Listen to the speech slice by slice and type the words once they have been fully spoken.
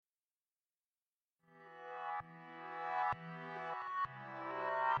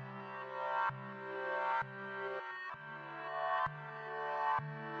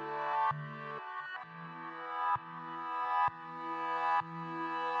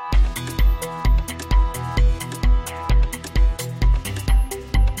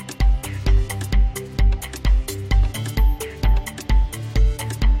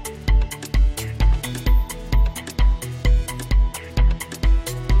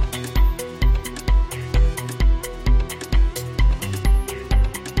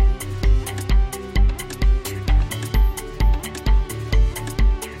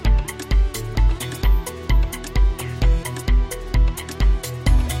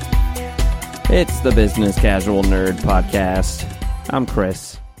It's the Business Casual Nerd Podcast. I'm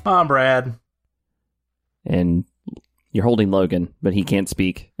Chris. I'm Brad. And you're holding Logan, but he can't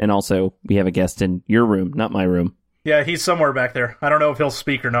speak. And also, we have a guest in your room, not my room. Yeah, he's somewhere back there. I don't know if he'll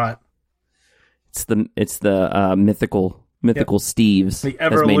speak or not. It's the mythical Steves. The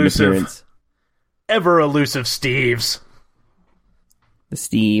ever elusive Steves.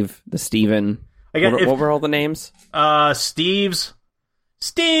 The Steven. What were all the names? Steve.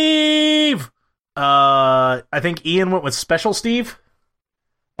 I think Ian went with Special Steve.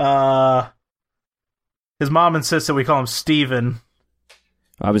 His mom insists that we call him Steven.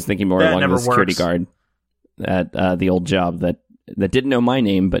 I was thinking more along the security guard at the old job that didn't know my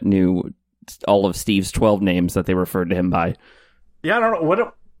name but knew all of Steve's 12 names that they referred to him by. Yeah, I don't know.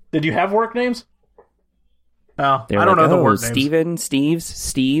 What did you have work names? Oh, I don't know the work names. Steven, Steve's,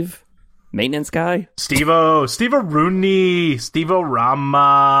 Steve, maintenance guy. Steve Rooney, Steve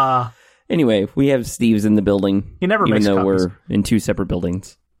Rama. Anyway, we have Steve's in the building. He never makes copies. Even though we're in two separate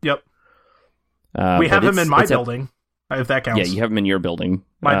buildings. Yep. We have him in my building, if that counts. Yeah, you have him in your building.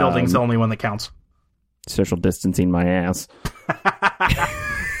 My building's the only one that counts. Social distancing my ass.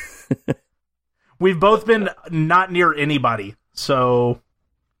 We've both been not near anybody, so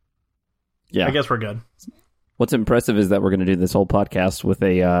yeah, I guess we're good. What's impressive is that we're going to do this whole podcast with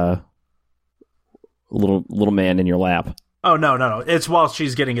a little man in your lap. Oh, no. It's while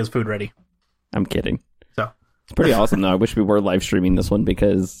she's getting his food ready. I'm kidding. So it's pretty awesome, though. I wish we were live streaming this one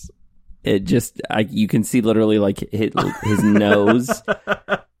because it just, you can see literally like his nose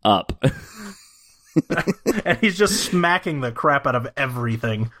up. And he's just smacking the crap out of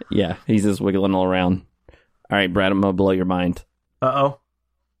everything. Yeah, he's just wiggling all around. All right, Brad, I'm going to blow your mind. Uh-oh.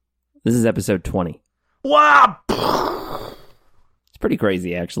 This is episode 20. Wow! It's pretty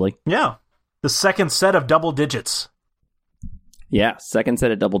crazy, actually. Yeah. The second set of double digits. Yeah, second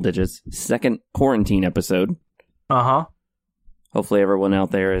set of double digits. Second quarantine episode. Uh-huh. Hopefully everyone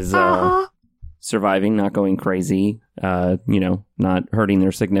out there is surviving, not going crazy, not hurting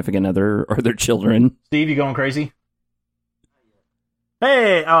their significant other or their children. Steve, you going crazy?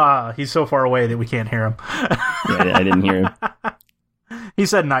 Hey, he's so far away that we can't hear him. Yeah, I didn't hear him. He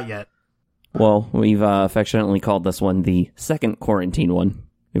said not yet. Well, we've affectionately called this one the second quarantine one.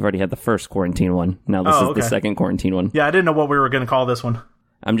 We've already had the first quarantine one. Now this is the second quarantine one. Yeah, I didn't know what we were going to call this one.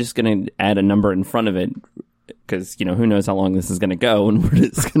 I'm just going to add a number in front of it because, who knows how long this is going to go, and we're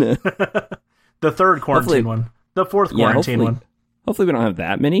just going to... The third quarantine one. The fourth quarantine one. Hopefully we don't have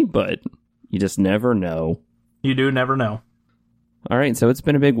that many, but you just never know. You do never know. All right, so it's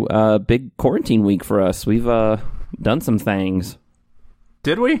been a big quarantine week for us. We've done some things.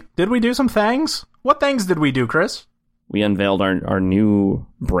 Did we? Did we do some things? What things did we do, Chris? We unveiled our new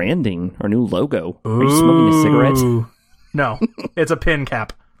branding, our new logo. Are you smoking a cigarette? No, it's a pin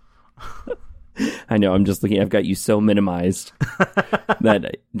cap. I know, I'm just looking. I've got you so minimized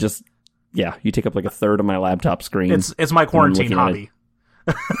that just, you take up like a third of my laptop screen. It's my quarantine hobby.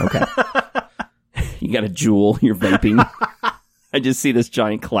 Okay. You got a Juul, you're vaping. I just see this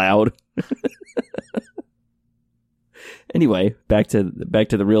giant cloud. Anyway, back to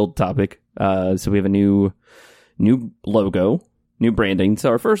the real topic. So we have a new logo, new branding. So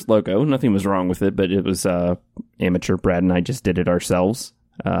our first logo, nothing was wrong with it, but it was amateur. Brad and I just did it ourselves.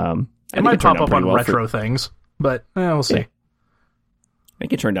 It might pop up on retro things, but we'll see. Yeah. I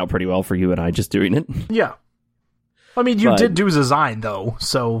think it turned out pretty well for you and I just doing it. Yeah. I mean, you did do design, though,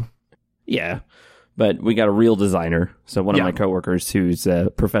 so... Yeah, but we got a real designer. So one of my coworkers who's a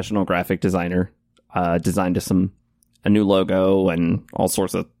professional graphic designer designed us a new logo and all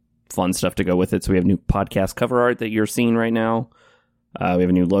sorts of fun stuff to go with it. So we have new podcast cover art that you're seeing right now. We have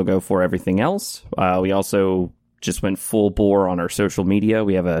a new logo for everything else. We also just went full bore on our social media.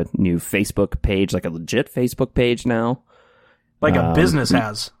 We have a new Facebook page, like a legit Facebook page now. Like a business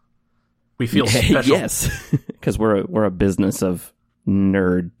has. We feel special. Yes, because we're a business of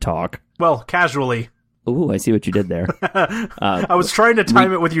nerd talk. Well, casually. Ooh, I see what you did there. I was trying to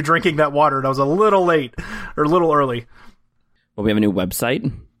time it with you drinking that water, and I was a little late, or a little early. Well, we have a new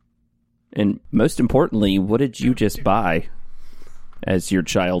website. And most importantly, what did you just buy as your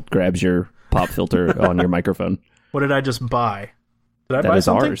child grabs your pop filter on your microphone? What did I just buy? Did I buy something? That is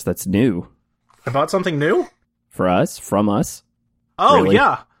something? ours. That's new. I bought something new? For us? From us? Oh, really?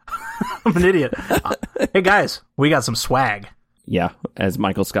 Yeah. I'm an idiot. Hey, guys, we got some swag. Yeah, as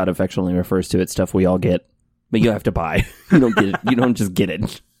Michael Scott affectionately refers to it, stuff we all get, but you have to buy. You don't get it. You don't just get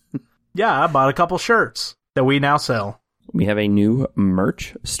it. Yeah, I bought a couple shirts that we now sell. We have a new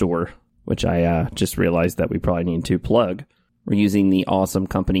merch store, which I just realized that we probably need to plug. We're using the awesome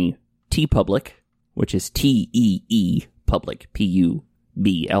company TeePublic, which is TEE Public,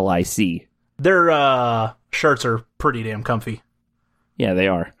 PUBLIC. Their shirts are pretty damn comfy. Yeah, they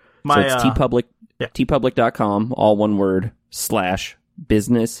are. So it's tpublic.com, all one word,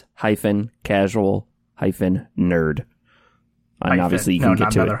 /business-casual-nerd. And obviously you can get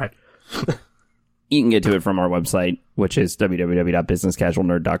to it. You can get to it from our website, which is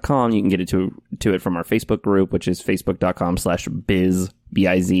www.businesscasualnerd.com. You can get to it from our Facebook group, which is facebook.com/biz,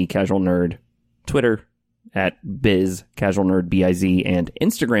 B-I-Z, casual nerd. Twitter @biz, casual nerd, B-I-Z, and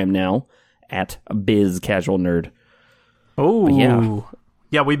Instagram now @biz, casual nerd. Oh,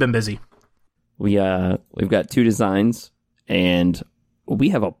 yeah, we've been busy. We've got 2 designs, and we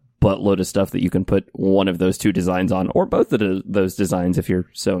have a buttload of stuff that you can put one of those 2 designs on, or both of those designs if you're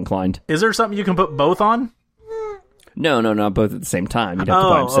so inclined. Is there something you can put both on? No, not both at the same time. You'd have to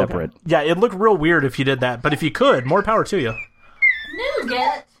buy them separate. Okay. Yeah, it'd look real weird if you did that, but if you could, more power to you.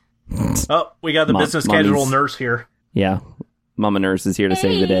 Nougat. Oh, we got the business casual nurse here. Yeah, Mama Nurse is here to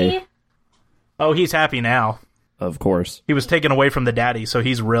save the day. Oh, he's happy now. Of course. He was taken away from the daddy, so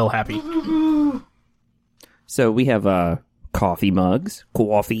he's real happy. So we have coffee mugs.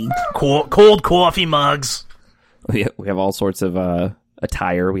 Cold coffee mugs. We have all sorts of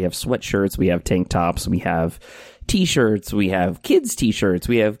attire. We have sweatshirts. We have tank tops. We have T-shirts. We have kids' T-shirts.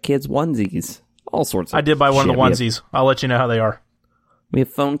 We have kids' onesies. All sorts of I did buy one of the onesies. I'll let you know how they are. We have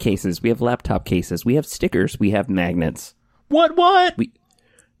phone cases. We have laptop cases. We have stickers. We have magnets. What?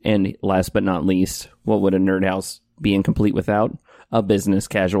 And last but not least, what would a nerd house be incomplete without? A business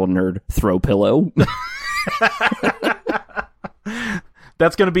casual nerd throw pillow.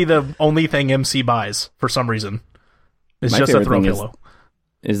 That's going to be the only thing MC buys for some reason. It's just a throw pillow.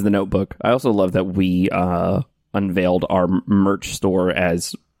 Is the notebook. I also love that we unveiled our merch store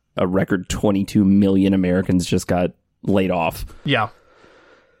as a record 22 million Americans just got laid off. Yeah.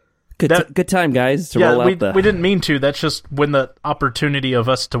 Good time, guys, roll out we didn't mean to. That's just when the opportunity of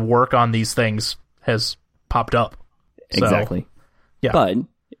us to work on these things has popped up. So, exactly. Yeah. But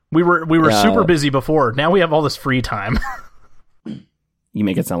we were super busy before. Now we have all this free time. You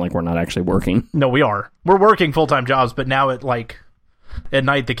make it sound like we're not actually working. No, we are. We're working full-time jobs, but now at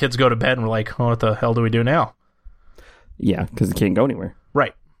night the kids go to bed and we're like, oh, what the hell do we do now? Yeah, because they can't go anywhere.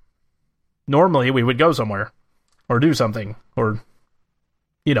 Right. Normally we would go somewhere or do something or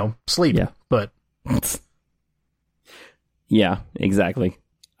sleep. Yeah. But yeah, exactly.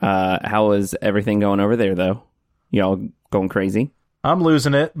 How is everything going over there, though? Y'all going crazy? I'm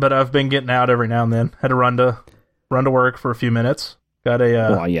losing it, but I've been getting out every now and then. Had to run to work for a few minutes. Got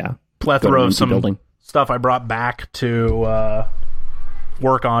a plethora of some stuff I brought back to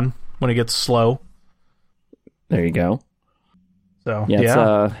work on when it gets slow. There you go. So yeah, it's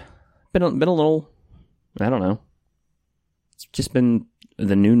been a little. I don't know. It's just been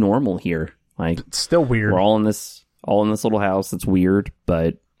the new normal here. Like, it's still weird. We're all in this little house. It's weird,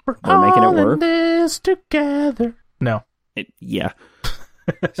 but we're making it work. In this together. No. Yeah.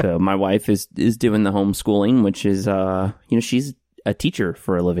 So my wife is doing the homeschooling, which is she's a teacher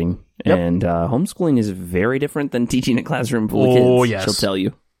for a living, and homeschooling is very different than teaching a classroom full of kids. Oh, yes. She'll tell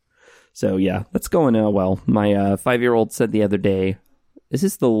you. So yeah, that's going well. My 5-year-old said the other day, "This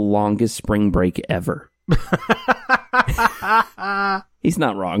is the longest spring break ever." He's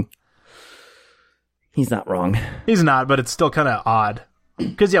not wrong. He's not, but it's still kind of odd.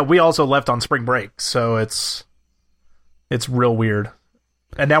 Because, we also left on spring break, so it's real weird.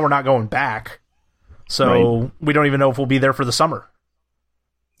 And now we're not going back, so we don't even know if we'll be there for the summer.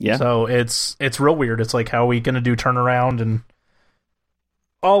 Yeah. So it's real weird. It's like, how are we going to do turnaround and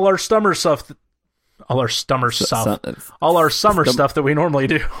all our summer stuff? All our summer stuff that we normally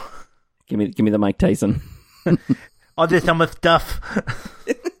do. Give me the Mike Tyson. All the summer stuff.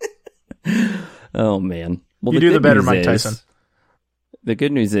 Oh, man. Well, you do the better Mike Tyson. The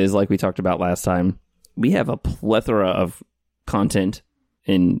good news is, like we talked about last time, we have a plethora of content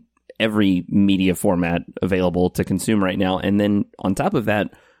in every media format available to consume right now. And then on top of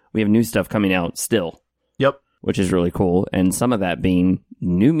that, we have new stuff coming out still. Yep. Which is really cool. And some of that being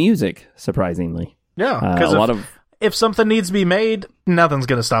new music, surprisingly. Yeah. Because if something needs to be made, nothing's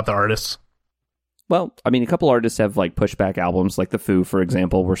going to stop the artists. Well, I mean, a couple artists have pushed back albums, like the Foo, for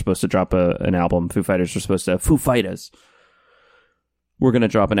example. We're supposed to drop an album. Foo Fighters are supposed to Foo Fighters. We're going to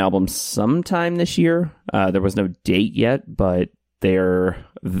drop an album sometime this year. There was no date yet, but their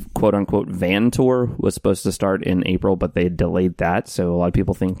quote-unquote van tour was supposed to start in April, but they delayed that. So a lot of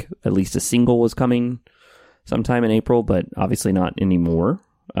people think at least a single was coming sometime in April, but obviously not anymore.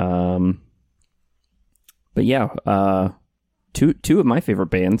 But yeah, two of my favorite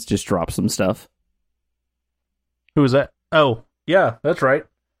bands just dropped some stuff. Who was that? Oh, yeah, that's right.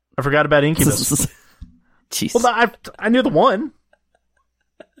 I forgot about Incubus. Jeez. Well, I knew the one.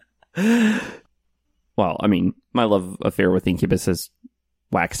 Well, I mean, my love affair with Incubus has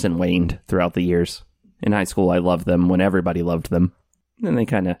waxed and waned throughout the years. In high school, I loved them when everybody loved them. And they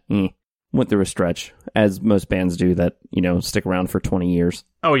kind of went through a stretch, as most bands do that, stick around for 20 years.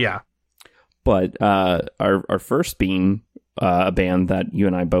 Oh, yeah. But our first being a band that you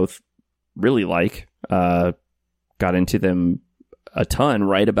and I both really like, got into them a ton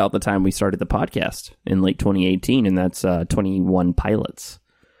right about the time we started the podcast in late 2018, and that's 21 Pilots.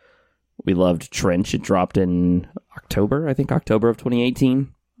 We loved Trench. It dropped in October of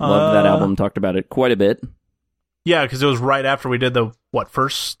 2018. Loved that album, talked about it quite a bit. Yeah, because it was right after we did the,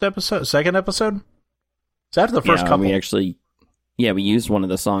 second episode? It's after the first couple. We used one of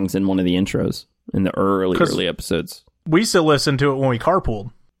the songs in one of the intros in the early episodes. We still listened to it when we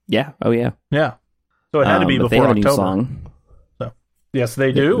carpooled. Yeah, oh yeah. Yeah. So it had to be before they have October. A new song. So, yes,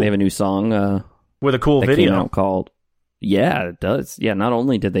 they do. They have a new song. With a cool video. Came out called... Yeah, it does. Yeah, not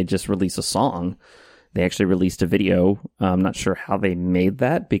only did they just release a song, they actually released a video. I'm not sure how they made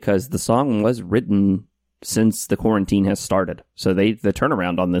that, because the song was written since the quarantine has started. So the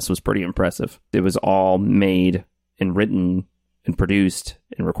turnaround on this was pretty impressive. It was all made and written and produced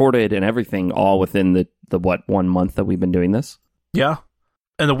and recorded and everything all within the 1 month that we've been doing this. Yeah.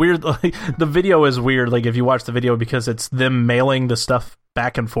 And the video is weird, like if you watch the video, because it's them mailing the stuff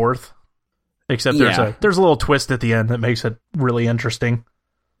back and forth. Except there's a little twist at the end that makes it really interesting.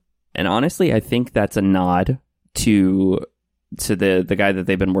 And honestly, I think that's a nod to the guy that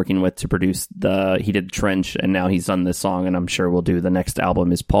they've been working with to produce he did Trench, and now he's done this song, and I'm sure we'll do the next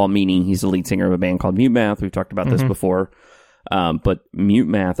album, is Paul Meany. He's the lead singer of a band called Mute Math. We've talked about this before. But Mute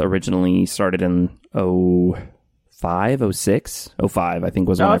Math originally started in 05, 06? 05, I think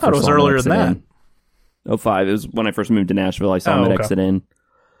was when I first saw it was earlier than that. 05, it was when I first moved to Nashville. I saw him at Exit In.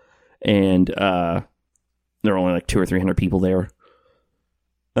 And there were only like 200 or 300 people there.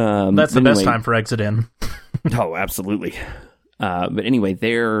 That's the best time for Exit In. Oh, absolutely. But anyway,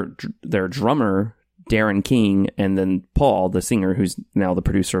 their drummer, Darren King, and then Paul, the singer, who's now the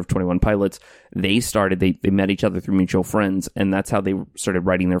producer of 21 Pilots, they met each other through mutual friends, and that's how they started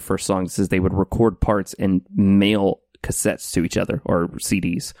writing their first songs, is they would record parts and mail cassettes to each other, or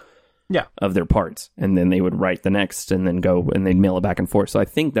CDs. Yeah, of their parts, and then they would write the next, and then go and they'd mail it back and forth. So I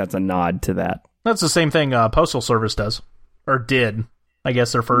think that's a nod to that. That's the same thing Postal Service does, or did. I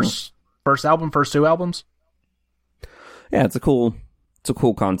guess their first two albums. Yeah, it's a cool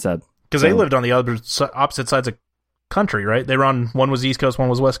concept, because they lived on the opposite sides of country, right? They were on, one was East Coast, one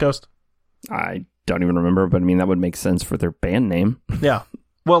was West Coast. I don't even remember, but I mean that would make sense for their band name. Yeah,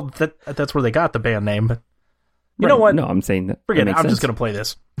 well that's where they got the band name. But you know what? No, I'm saying that. Forget it. I'm just gonna play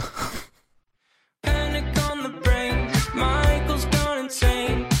this.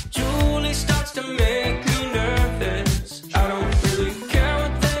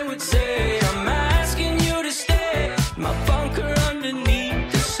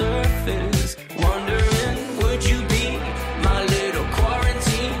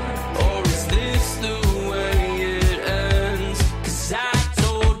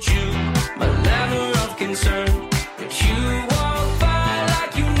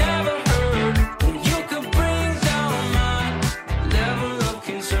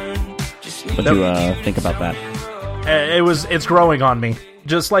 What do you think about that? It's growing on me.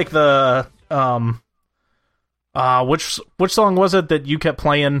 Just like the which song was it that you kept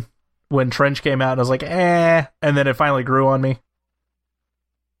playing when Trench came out? And I was like, and then it finally grew on me.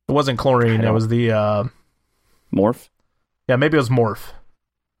 It wasn't Chlorine. It was the Morph. Yeah, maybe it was Morph.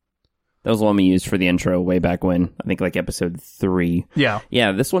 That was the one we used for the intro way back when. I think like episode 3. Yeah.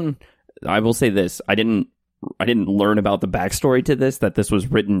 Yeah. This one, I will say this: I didn't learn about the backstory to this, that this was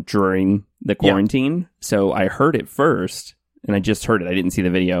written during the quarantine. Yeah. So I heard it first, and I just heard it. I didn't see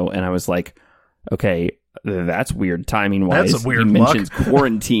the video, and I was like, okay, that's weird timing-wise. That's a weird He mentions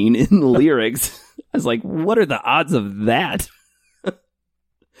quarantine in the lyrics. I was like, what are the odds of that?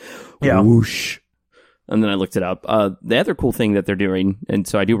 Yeah. Whoosh. And then I looked it up. The other cool thing that they're doing, and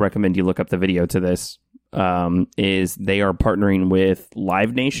so I do recommend you look up the video to this, is they are partnering with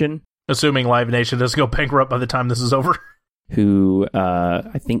Live Nation. Assuming Live Nation doesn't go bankrupt by the time this is over. Who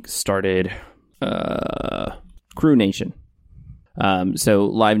I think started Crew Nation. So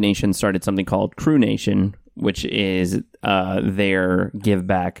Live Nation started something called Crew Nation, which is their give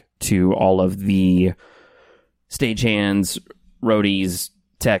back to all of the stagehands, roadies,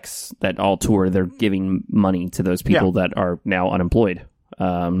 techs that all tour. They're giving money to those people that are now unemployed.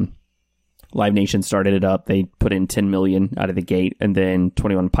 Live Nation started it up. They put in $10 million out of the gate, and then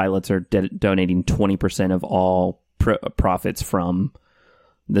 21 Pilots are donating 20% of all profits from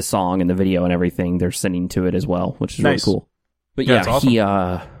the song and the video and everything. They're sending to it as well, which is really cool. But yeah, awesome.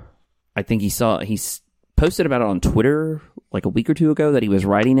 I think he posted about it on Twitter like a week or two ago that he was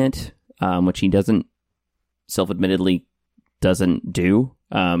writing it, which he self-admittedly doesn't do.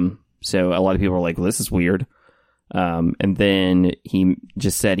 So a lot of people are like, well, this is weird. And then he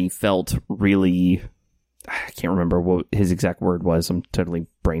just said he felt really, I can't remember what his exact word was. I'm totally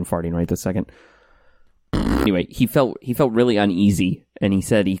brain farting right this second. Anyway, he felt really uneasy, and he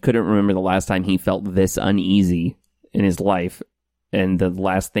said he couldn't remember the last time he felt this uneasy in his life. And the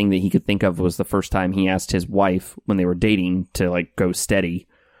last thing that he could think of was the first time he asked his wife when they were dating to like go steady.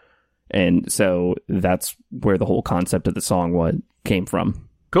 And so that's where the whole concept of the song came from.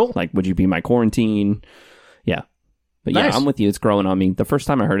 Cool. Like, would you be my quarantine? Yeah. But nice. Yeah, I'm with you. It's growing on me. The first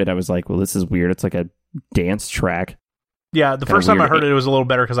time I heard it, I was like, well, this is weird. It's like a dance track. Yeah, the first time I heard it was a little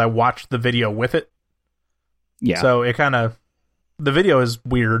better because I watched the video with it. Yeah. So it the video is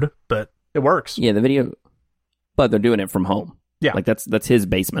weird, but it works. Yeah, the video, but they're doing it from home. Yeah. Like that's his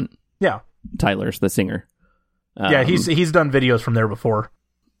basement. Yeah. Tyler's the singer. Yeah, he's done videos from there before.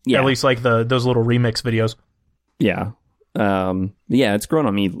 Yeah. At least like those little remix videos. Yeah. Yeah, it's grown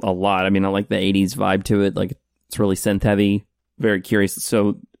on me a lot. I mean, I like the 80s vibe to it. Like, it's really synth heavy. Very curious.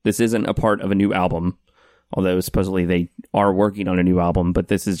 So this isn't a part of a new album, although supposedly they are working on a new album, but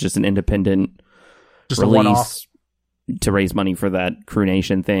this is just an independent just release a one-off to raise money for that Crew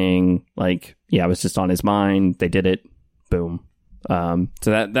Nation thing. Like, yeah, it was just on his mind. They did it. Boom. So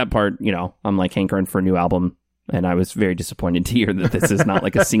that part, I'm like hankering for a new album, and I was very disappointed to hear that this is not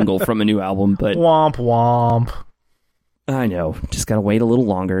like a single from a new album, but womp womp. I know. Just gotta wait a little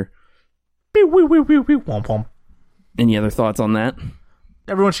longer. Womp womp. Any other thoughts on that?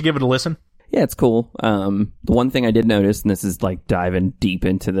 Everyone should give it a listen. Yeah, it's cool. The one thing I did notice, and this is like diving deep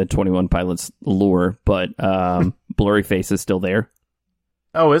into the 21 Pilots lore, but Blurryface is still there.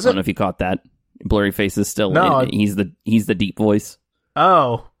 Oh, is it? I don't know if you caught that. Blurryface is still he's the deep voice.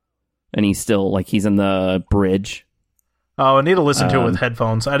 Oh. And he's still he's in the bridge. Oh, I need to listen to it with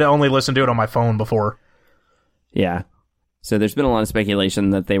headphones. I'd only listened to it on my phone before. Yeah. So there's been a lot of speculation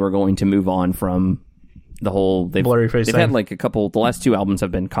that they were going to move on from the whole Blurryface thing. They've had like a couple. The last two albums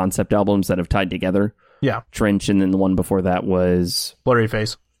have been concept albums that have tied together. Yeah, Trench, and then the one before that was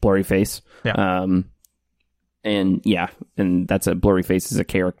Blurryface. Yeah. And that's Blurryface is a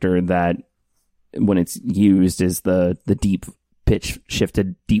character that when it's used is the deep pitch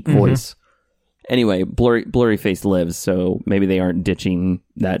shifted deep voice. Anyway, Blurryface lives, so maybe they aren't ditching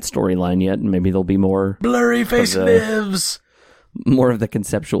that storyline yet, and maybe there'll be more Blurryface lives. More of the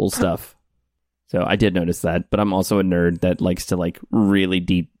conceptual stuff. So I did notice that, but I'm also a nerd that likes to really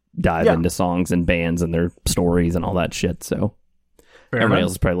deep dive into songs and bands and their stories and all that shit. So everybody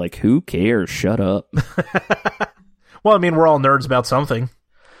else is probably like, who cares? Shut up. Well, I mean, we're all nerds about something.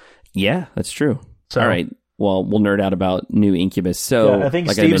 Yeah, that's true. So, all right. Well, we'll nerd out about new Incubus. So yeah, I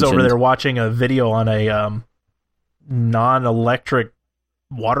think Steve's over there watching a video on a non-electric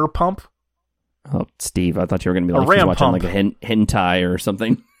water pump. Oh, Steve, I thought you were going to be like he's watching pump. Like a hentai or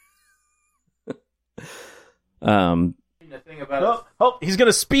something. He's going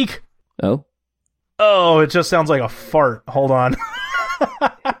to speak. Oh, it just sounds like a fart. Hold on.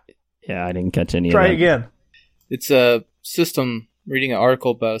 Yeah, I didn't catch any of that. Try again. It's a system. Reading an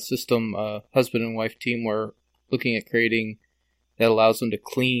article about a system husband and wife team were looking at creating that allows them to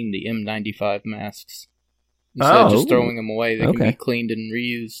clean the M95 masks. Instead of just throwing them away, they can be cleaned and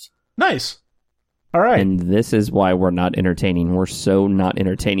reused. Nice. All right. And this is why we're not entertaining. We're so not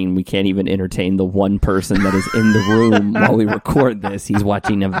entertaining, we can't even entertain the one person that is in the room while we record this. He's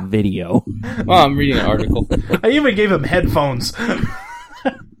watching a video. Well, I'm reading an article. I even gave him headphones.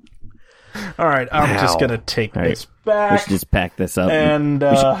 All right, I'm just going to take this back. We should just pack this up. And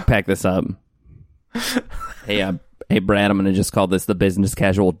we should pack this up. Hey, Brad, I'm going to just call this the Business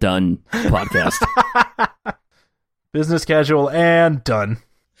Casual Done podcast. Business Casual and done.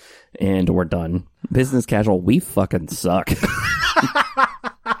 And we're done. Business Casual, we fucking suck.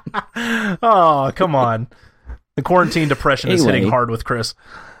 Oh, come on. The quarantine depression is hitting hard with Chris.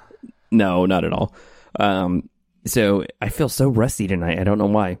 No, not at all. So I feel so rusty tonight. I don't know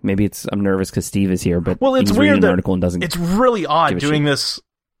why. Maybe I'm nervous because Steve is here. But it's weird that article and doesn't. It's really odd doing this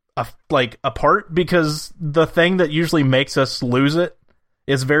apart because the thing that usually makes us lose it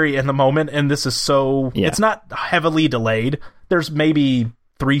is very in the moment, and this is so. Yeah. It's not heavily delayed. There's maybe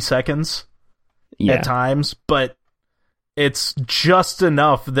 3 seconds at times, but it's just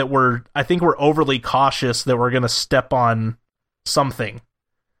enough that I think we're overly cautious that we're going to step on something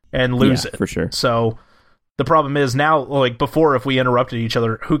and lose it for sure. So. The problem is now, before, if we interrupted each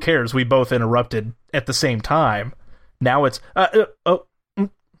other, who cares? We both interrupted at the same time. Now it's,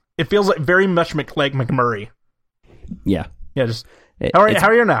 it feels very much like McMurray. Yeah. Yeah, just, how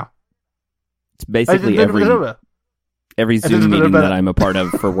are you now? It's basically every Zoom meeting that I'm a part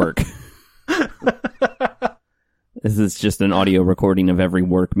of for work. This is just an audio recording of every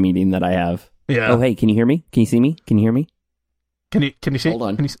work meeting that I have. Yeah. Oh, hey, can you hear me? Can you see me? Can you hear me? Can you see? Hold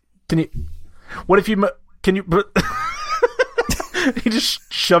on. Can you? What if you? Can you? He just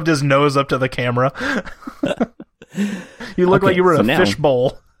shoved his nose up to the camera. You look like you were in a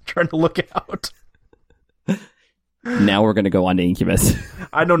fishbowl trying to look out. Now we're going to go on to Incubus.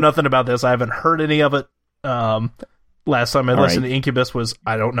 I know nothing about this. I haven't heard any of it. Last time I listened to Incubus was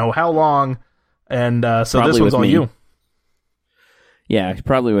I don't know how long, and so probably this one's all you. Yeah,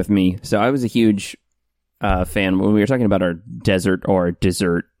 probably with me. So I was a huge fan when we were talking about our desert or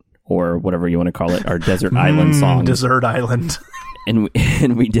dessert or whatever you want to call it, our desert island song. Desert Island.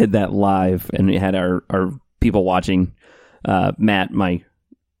 And we did that live, and we had our people watching. Matt, one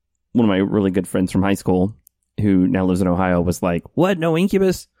of my really good friends from high school, who now lives in Ohio, was like, "What? No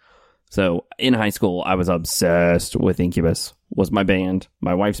Incubus?" So in high school, I was obsessed with Incubus. Was my band,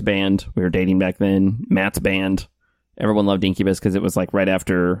 my wife's band. We were dating back then. Matt's band. Everyone loved Incubus because it was like right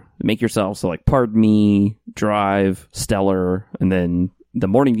after Make Yourself. So like Pardon Me, Drive, Stellar, and then the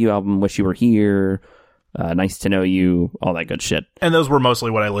Morning View album, Wish You Were Here, Nice to Know You, all that good shit. And those were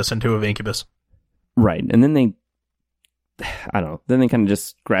mostly what I listened to of Incubus. Right. And then they kind of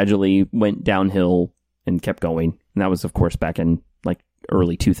just gradually went downhill and kept going. And that was, of course, back in like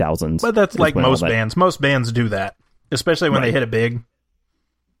early 2000s. But that's like most bands. Most bands do that, especially when they hit it big.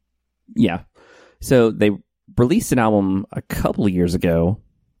 Yeah. So they released an album a couple of years ago.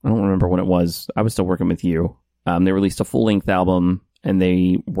 I don't remember when it was. I was still working with you. They released a full-length album, and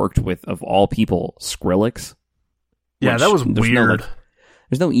they worked with, of all people, Skrillex. Yeah, that was weird.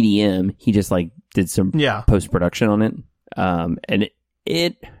 There's no EDM. He just like did some post-production on it. And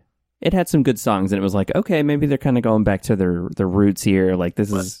it had some good songs, and it was like, okay, maybe they're kind of going back to their roots here. Like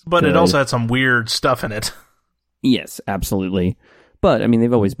this is But good. It also had some weird stuff in it. Yes, absolutely. But I mean,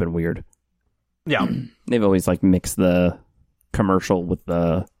 they've always been weird. Yeah. They've always like mixed the commercial with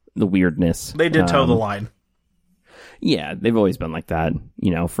the weirdness. They did toe the line. Yeah, they've always been like that. You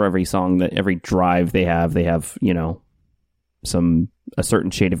know, for every song, every drive they have, you know, a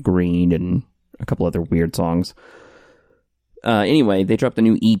certain shade of green and a couple other weird songs. Anyway, they dropped a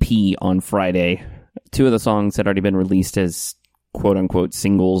new EP on Friday. 2 of the songs had already been released as quote-unquote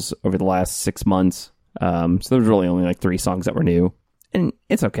singles over the last 6 months. So there was really only like 3 songs that were new. And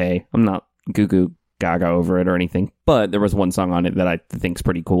it's okay. I'm not goo gaga over it or anything. But there was one song on it that I think's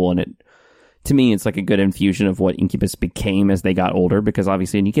pretty cool. And to me, it's like a good infusion of what Incubus became as they got older. Because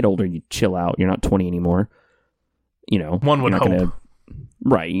obviously, when you get older, you chill out. You're not 20 anymore. You know. One would hope.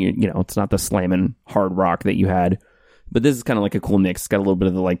 Right. You know, it's not the slamming hard rock that you had. But this is kind of like a cool mix. It's got a little bit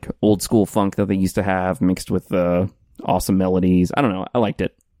of the like old school funk that they used to have mixed with the awesome melodies. I don't know. I liked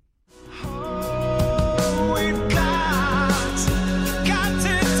it.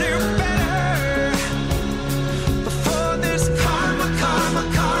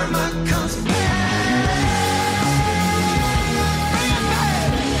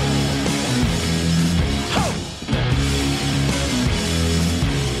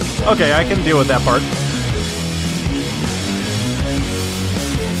 Okay, I can deal with that part.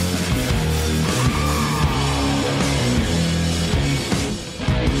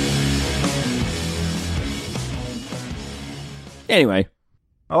 Anyway,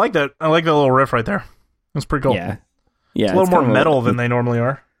 I like that. I like that little riff right there. That's pretty cool. Yeah, it's a little more metal than they normally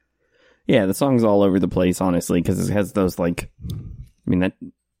are. Yeah, the song's all over the place, honestly, because it has those like, I mean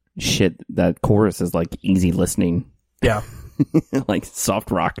that chorus is like easy listening. Yeah, like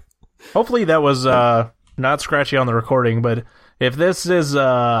soft rock. Hopefully that was not scratchy on the recording, but if this is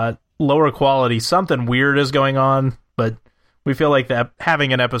lower quality, something weird is going on. But we feel like that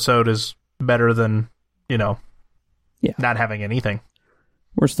having an episode is better than, you know, not having anything.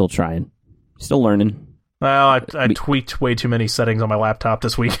 We're still trying. Still learning. Well, I tweaked way too many settings on my laptop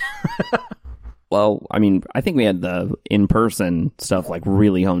this week. Well, I mean, I think we had the in-person stuff like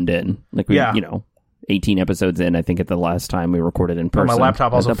really honed in. Like we, you know, 18 episodes in, I think at the last time we recorded in person. My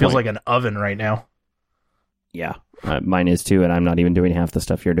laptop also feels like an oven right now. Yeah, mine is too, and I'm not even doing half the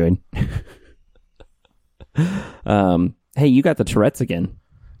stuff you're doing. Hey, you got the Tourette's again.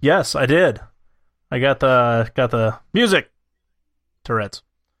 Yes, I did. I got the music Tourette's.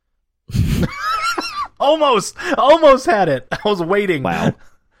 almost had it. I was waiting. Wow.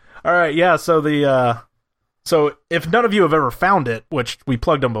 All right, yeah. So so if none of you have ever found it, which we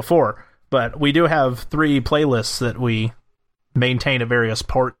plugged them before, but we do have 3 playlists that we maintain at various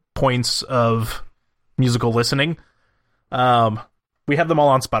points of musical listening. We have them all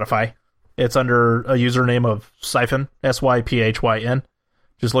on Spotify. It's under a username of Syphyn, Syphyn.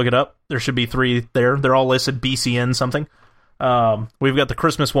 Just look it up. There should be 3 there. They're all listed BCN something. We've got the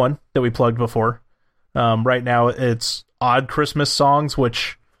Christmas one that we plugged before. Right now it's odd Christmas songs,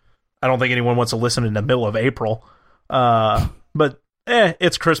 which I don't think anyone wants to listen in the middle of April. But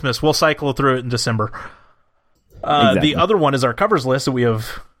it's Christmas. We'll cycle through it in December. Exactly. The other one is our covers list that we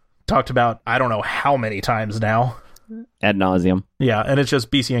have talked about I don't know how many times now. Ad nauseum. Yeah, and it's just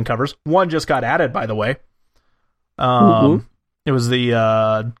BCN covers. One just got added, by the way. It was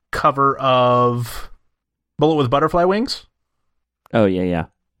the cover of Bullet with Butterfly Wings. Oh, yeah.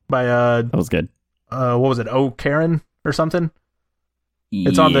 By that was good. What was it? Oh, Karen or something? It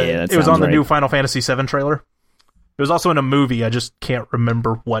was on the new Final Fantasy VII trailer. It was also in a movie. I just can't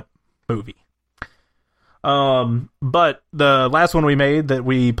remember what movie. But the last one we made that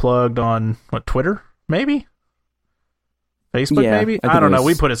we plugged on Twitter, maybe? Facebook, maybe? I don't know.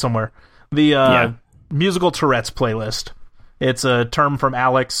 We put it somewhere. The Musical Tourette's playlist. It's a term from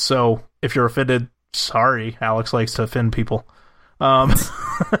Alex, so if you're offended, sorry. Alex likes to offend people.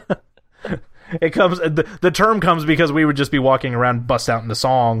 It comes. The term comes because we would just be walking around, bust out into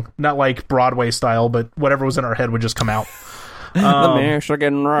song, not like Broadway style, but whatever was in our head would just come out. The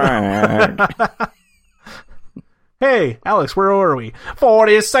Michigan Rag. Hey, Alex, where were we?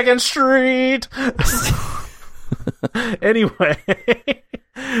 42nd Street. Anyway,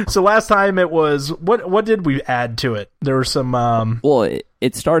 so last time it was what did we add to it? There were some. Well,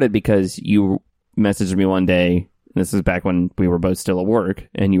 it started because you messaged me one day. This is back when we were both still at work,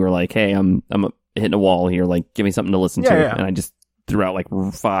 and you were like, "Hey, I'm hitting a wall here. Like, give me something to listen to." Yeah. And I just threw out like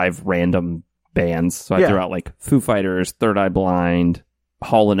 5 random bands. So I threw out like Foo Fighters, Third Eye Blind,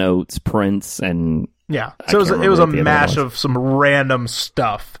 Hall & Oates, Prince, and So it was a mash of some random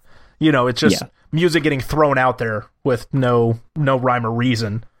stuff. You know, it's just music getting thrown out there with no rhyme or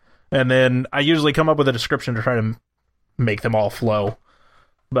reason, and then I usually come up with a description to try to make them all flow.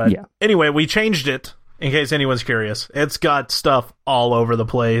 But anyway, we changed it. In case anyone's curious, it's got stuff all over the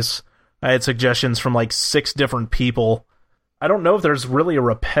place. I had suggestions from like 6 different people. I don't know if there's really a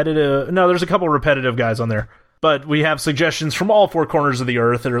repetitive... No, there's a couple repetitive guys on there. But we have suggestions from all 4 corners of the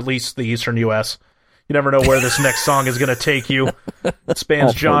earth, or at least the eastern U.S. You never know where this next song is going to take you. It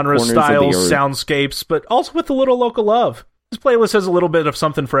spans genres, styles, soundscapes, but also with a little local love. This playlist has a little bit of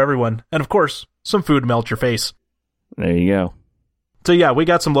something for everyone. And of course, some food melt your face. There you go. So yeah, we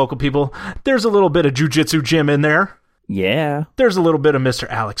got some local people. There's a little bit of Jiu-Jitsu Jim in there. Yeah. There's a little bit of Mr.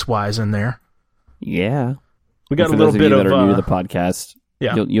 Alex Wise in there. Yeah. We got a little bit of... that are new to the podcast,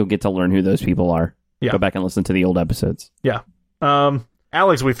 you'll get to learn who those people are. Yeah. Go back and listen to the old episodes. Yeah.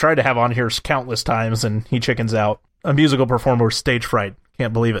 Alex, we've tried to have on here countless times, and he chickens out. A musical performer with stage fright.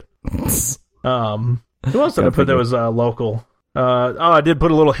 Can't believe it. Who else did I put that was local? I did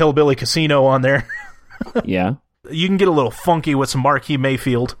put a little Hillbilly Casino on there. Yeah. You can get a little funky with some Marquis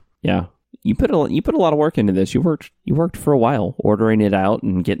Mayfield. Yeah, you put a lot of work into this. You worked for a while ordering it out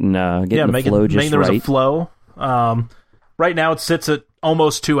and getting the flow just right. There was a flow. Right now it sits at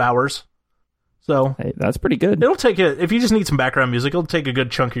almost 2 hours. So hey, that's pretty good. It'll take if you just need some background music, it'll take a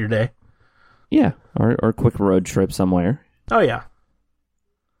good chunk of your day. Yeah, or a quick road trip somewhere. Oh yeah.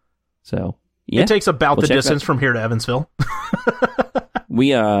 So yeah, it takes about the distance from here to Evansville.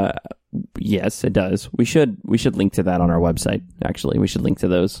 Yes, it does. We should link to that on our website. Actually, we should link to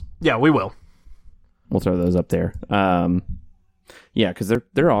those. Yeah, we will. We'll throw those up there. Yeah, because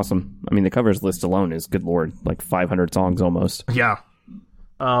they're awesome. I mean, the covers list alone is, good lord, like 500 songs almost. Yeah.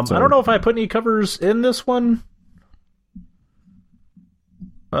 I don't know if I put any covers in this one.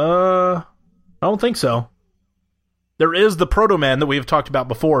 I don't think so. There is the Proto Man that we've talked about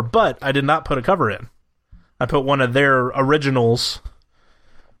before, but I did not put a cover in. I put one of their originals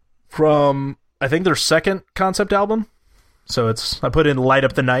from, I think, their second concept album. So I put in Light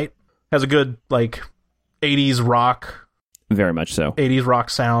Up the Night. Has a good, like, 80s rock. Very much so. 80s rock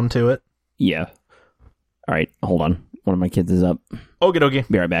sound to it. Yeah. All right, hold on. One of my kids is up. Okie dokie.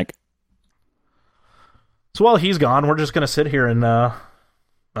 Be right back. So while he's gone, we're just going to sit here and, I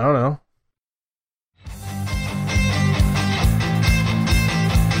don't know.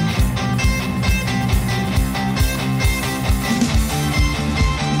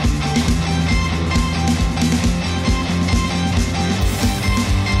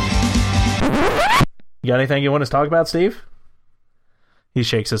 You got anything you want to talk about, Steve? He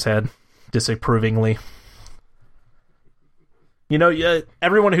shakes his head disapprovingly. You know,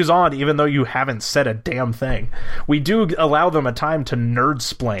 everyone who's on, even though you haven't said a damn thing, we do allow them a time to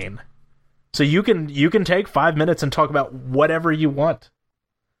nerd-splain. So you can take 5 minutes and talk about whatever you want.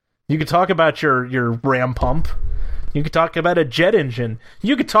 You can talk about your Ram pump. You could talk about a jet engine.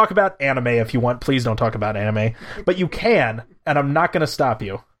 You could talk about anime if you want. Please don't talk about anime. But you can, and I'm not going to stop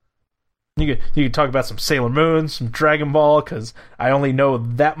you. You could talk about some Sailor Moon, some Dragon Ball, because I only know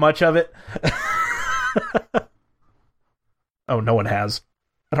that much of it. Oh, no one has.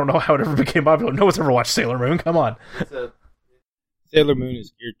 I don't know how it ever became popular. No one's ever watched Sailor Moon. Come on. Sailor Moon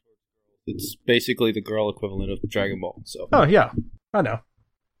is geared towards girls. It's basically the girl equivalent of Dragon Ball. So. Oh, yeah. I know.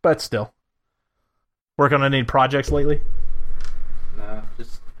 But still. Working on any projects lately? Nah,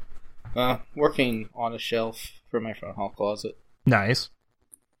 just working on a shelf for my front hall closet. Nice.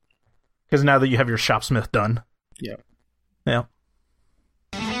 Because now that you have your shopsmith done. Yeah. Yeah.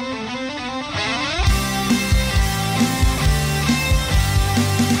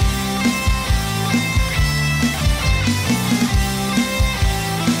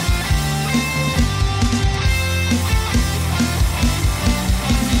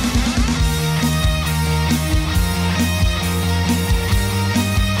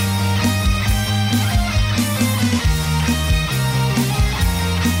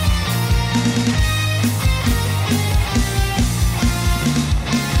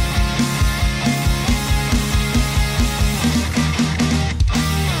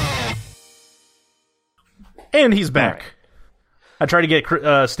 And he's back. Right. I tried to get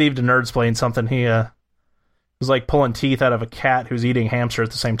Steve to Nerds playing something. He was like pulling teeth out of a cat who's eating hamster at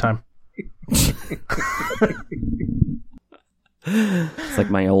the same time. It's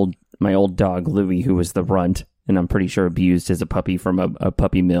like my old dog Louie, who was the runt, and I'm pretty sure abused as a puppy from a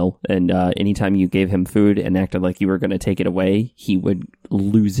puppy mill. And anytime you gave him food and acted like you were going to take it away, he would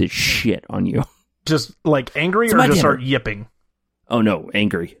lose his shit on you. Just like angry, or just dinner. Start yipping? Oh no,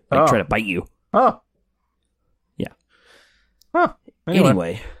 angry. Like try to bite you. Oh. Huh.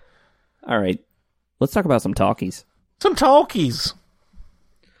 Anyway. All right. Let's talk about some talkies. Some talkies.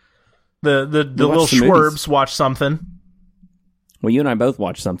 The little Schwerbs watched something. Well, you and I both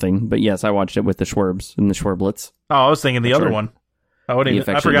watched something, but yes, I watched it with the Schwerbs and the Schwerblets. Oh, I was thinking the other one. I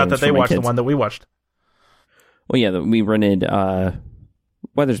forgot that they watched the one that we watched. Well, yeah, we rented.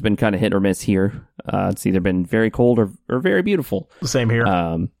 Weather's been kind of hit or miss here. It's either been very cold or very beautiful. The same here.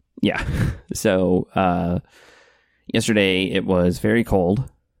 Yeah. So, yesterday, it was very cold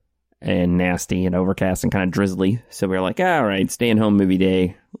and nasty and overcast and kind of drizzly. So we were like, all right, staying home movie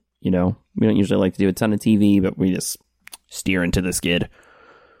day. You know, we don't usually like to do a ton of TV, but we just steer into the skid.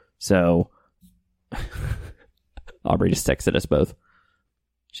 So Aubrey just texted us both.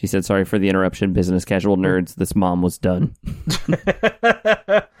 She said, sorry for the interruption, business casual nerds. This mom was done.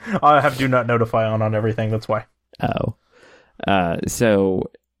 I have do not notify on everything. That's why. Oh.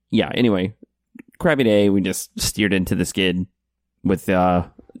 So, yeah, anyway. Crappy day, we just steered into the skid with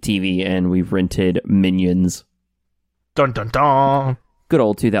TV, and we rented Minions. Dun dun dun. Good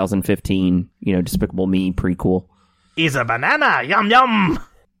old 2015, Despicable Me prequel. He's a banana, yum yum.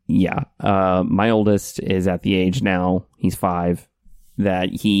 Yeah, my oldest is at the age now, he's 5,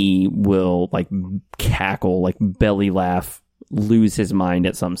 that he will like cackle, like belly laugh, lose his mind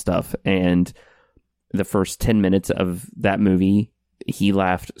at some stuff, and the first 10 minutes of that movie, he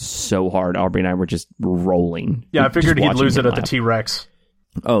laughed so hard. Aubrey and I were just rolling. Yeah, I figured he'd lose it at the T-Rex.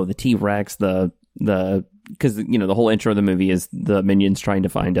 Oh, the T-Rex, because, the whole intro of the movie is the Minions trying to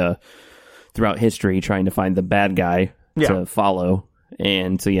find throughout history, trying to find the bad guy to follow.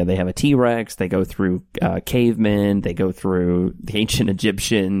 And so, yeah, they have a T-Rex. They go through cavemen. They go through the ancient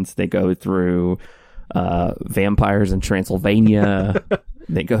Egyptians. They go through vampires in Transylvania.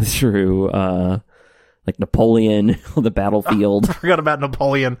 They go through... like Napoleon on the battlefield. I forgot about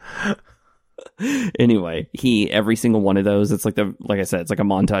Napoleon. Anyway, every single one of those, it's like I said, it's like a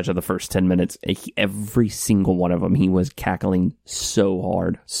montage of the first 10 minutes. Every single one of them, he was cackling so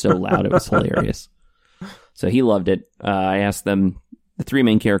hard, so loud. It was hilarious. So he loved it. I asked them, the 3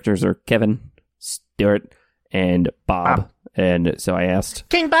 main characters are Kevin, Stuart, and Bob. And so I asked...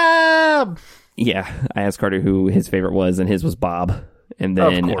 King Bob! Yeah, I asked Carter who his favorite was, and his was Bob. And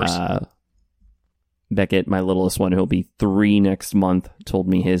then... Of course. Beckett, my littlest one, who'll be 3 next month, told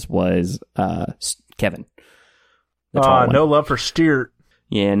me his was Kevin. No love for Stuart.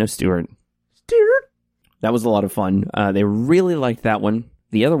 Yeah, no Stuart. Stuart? That was a lot of fun. They really liked that one.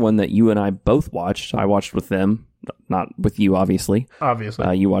 The other one that you and I both watched, I watched with them, not with you, obviously.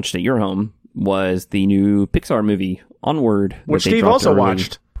 Obviously. You watched at your home, was the new Pixar movie, Onward. Which Steve also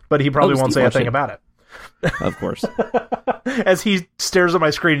watched, but he probably won't say a thing about it. Of course. As he stares at my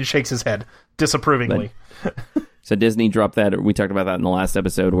screen and shakes his head disapprovingly. So Disney dropped that. We talked about that in the last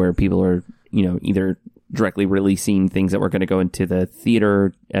episode, where people are, either directly releasing things that were going to go into the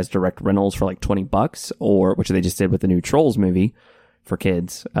theater as direct rentals for like $20, or which they just did with the new Trolls movie, for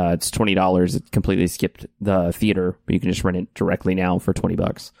kids. It's $20. It completely skipped the theater, but you can just rent it directly now for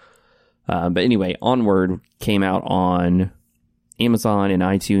 $20. But anyway, Onward came out on Amazon and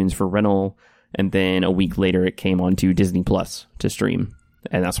iTunes for rental, and then a week later it came onto Disney Plus to stream,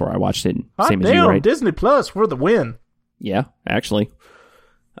 and that's where I watched it. Same as you, right? Disney Plus for the win. Yeah, actually,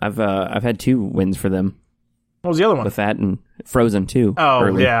 I've had 2 wins for them. What was the other one? With that and Frozen 2.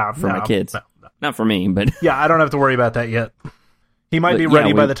 Oh, yeah. For my kids. No. Not for me, but... Yeah, I don't have to worry about that yet. He might be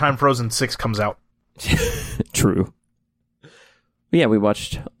ready by the time Frozen 6 comes out. True. But yeah, we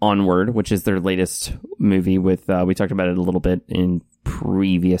watched Onward, which is their latest movie with... we talked about it a little bit in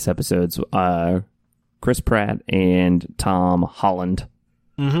previous episodes. Chris Pratt and Tom Holland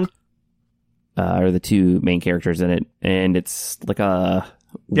are the 2 main characters in it. And it's like a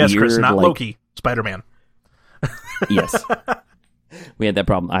Yes, weird, Chris, not Loki. Spider-Man. Yes. We had that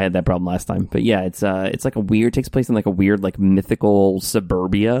problem. I had that problem last time. But yeah, it's like a weird, takes place in like a weird, like mythical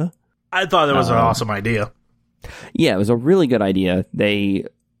suburbia. I thought that was an awesome idea. Yeah, it was a really good idea. They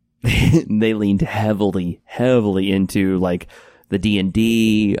leaned heavily into like the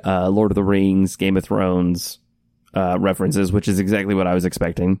D&D, Lord of the Rings, Game of Thrones references, which is exactly what I was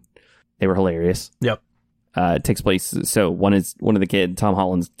expecting. They were hilarious. Yep. It takes place. So one of the kid, Tom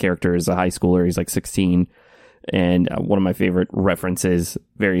Holland's character, is a high schooler. He's like 16. And one of my favorite references,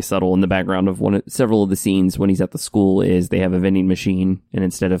 very subtle in the background of several of the scenes when he's at the school, is they have a vending machine, and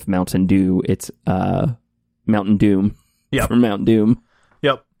instead of Mountain Dew, it's Mountain Doom. Yep. From Mount Doom.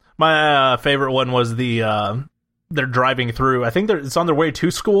 Yep. My favorite one was they're driving through. I think it's on their way to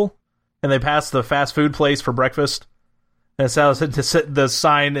school, and they pass the fast food place for breakfast. And it says the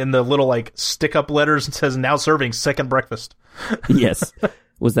sign in the little like stick up letters. It says now serving second breakfast. Yes.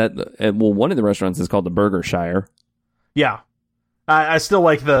 Was that one of the restaurants is called the Burger Shire. Yeah. I still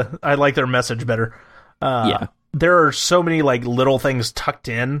like I like their message better. Yeah. There are so many like little things tucked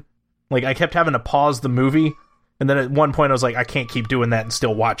in. Like I kept having to pause the movie, and then at one point I was like, I can't keep doing that and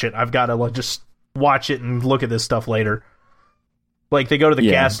still watch it. I've got to like just watch it and look at this stuff later. Like they go to the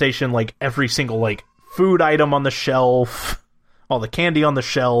gas station, like every single like food item on the shelf, all the candy on the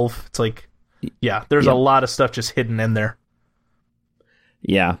shelf. It's like, yeah, there's a lot of stuff just hidden in there.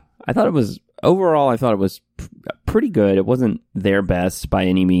 Yeah, I thought it was pretty good. It wasn't their best by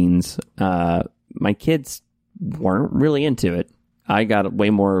any means. My kids weren't really into it. I got way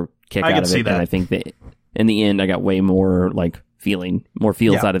more kick out of it than I think that in the end I got way more like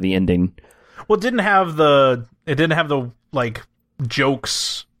feels out of the ending. Well, it didn't have the like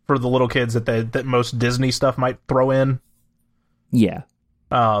jokes for the little kids that most Disney stuff might throw in. Yeah.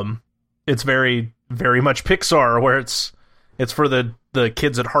 It's very, very much Pixar, where it's for the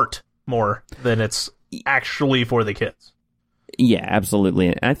kids at heart more than it's actually for the kids. Yeah,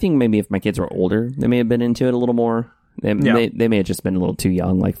 absolutely. I think maybe if my kids were older, they may have been into it a little more. They may have just been a little too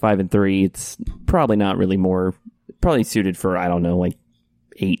young, like 5 and 3. It's probably not really probably suited for, I don't know, like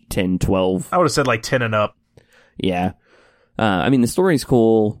 8, 10, 12. I would have said like 10 and up. Yeah. I mean, the story's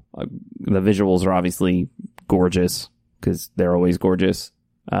cool. The visuals are obviously gorgeous because they're always gorgeous.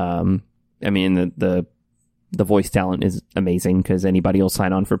 I mean, the voice talent is amazing because anybody will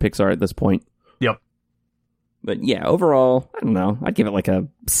sign on for Pixar at this point. Yep. But yeah, overall, I don't know. I'd give it like a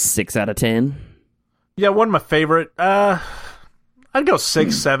 6 out of 10. Yeah, one of my favorite. I'd go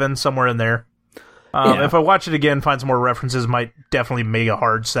 6, 7, somewhere in there. If I watch it again, find some more references, might definitely make a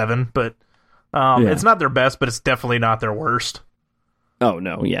hard 7. But it's not their best, but it's definitely not their worst. Oh,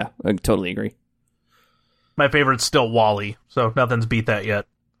 no, yeah. I totally agree. My favorite's still WALL-E, so nothing's beat that yet.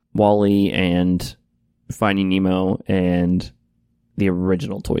 WALL-E and Finding Nemo and the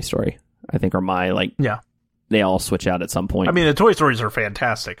original Toy Story, I think, are my, like... Yeah. They all switch out at some point. I mean, the Toy Stories are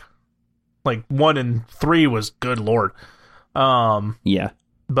fantastic. Like, 1 and 3 was good lord. Yeah.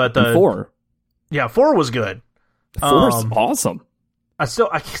 But and 4. Yeah, 4 was good. 4's awesome. I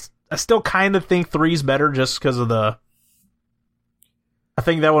still kind of think 3's better just because of I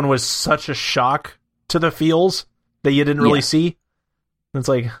think that one was such a shock to the feels that you didn't really see. It's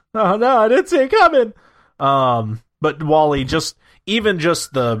like, oh no, I didn't see it coming. But WALL-E,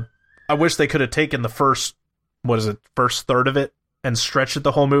 I wish they could have taken the first third of it and stretched it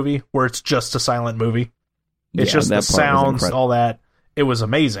the whole movie, where it's just a silent movie. It's just the sounds, all that. It was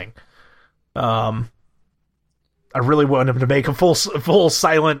amazing. I really wanted him to make a full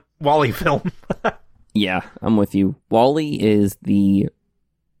silent WALL-E film. Yeah, I'm with you. WALL-E is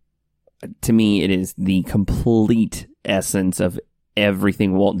to me, it is the complete essence of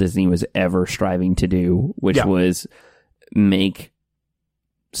everything Walt Disney was ever striving to do, which was make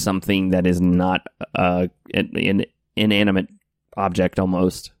something that is not an inanimate object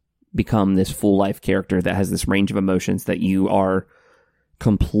almost become this full life character that has this range of emotions that you are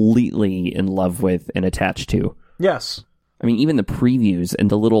completely in love with and attached to. Yes. I mean, even the previews and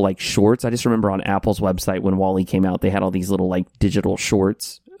the little like shorts. I just remember on Apple's website when WALL-E came out, they had all these little like digital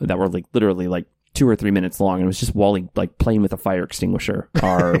shorts that were like literally like 2 or 3 minutes long. And it was just WALL-E like playing with a fire extinguisher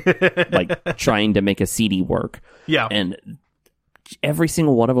or like trying to make a CD work. Yeah. And every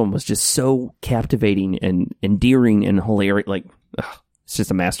single one of them was just so captivating and endearing and hilarious. Like, it's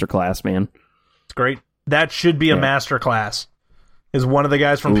just a masterclass, man. It's great. That should be a masterclass. Is one of the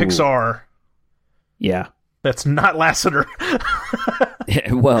guys from Pixar. Yeah. That's not Lasseter.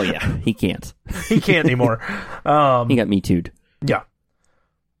 Well, yeah, he can't. He can't anymore. He got Me Too'd. Yeah.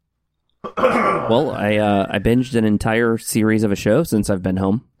 Well, I binged an entire series of a show since I've been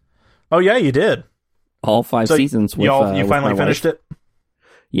home. Oh, yeah, you did. All 5 seasons. You finally finished it?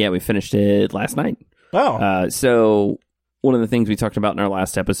 Yeah, we finished it last night. Oh. So one of the things we talked about in our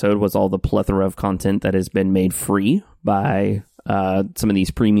last episode was all the plethora of content that has been made free by some of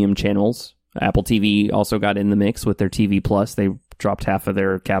these premium channels. Apple TV also got in the mix with their TV Plus. They dropped half of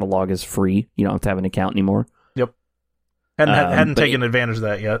their catalog as free. You don't have to have an account anymore. Yep. Hadn't taken advantage of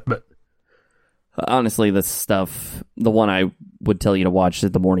that yet, but honestly, the one I would tell you to watch,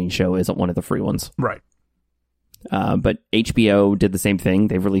 The Morning Show, isn't one of the free ones. Right. But HBO did the same thing.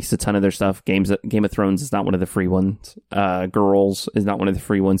 They've released a ton of their stuff. Game of Thrones is not one of the free ones. Girls is not one of the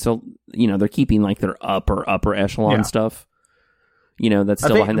free ones. So, they're keeping like their upper echelon stuff. That's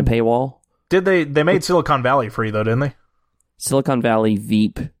still behind the paywall. Did they made Silicon Valley free though, didn't they? Silicon Valley,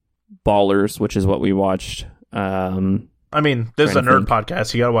 Veep, Ballers, which is what we watched. I mean, this is a nerd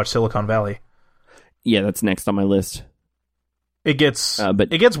podcast. You got to watch Silicon Valley. Yeah, that's next on my list. It gets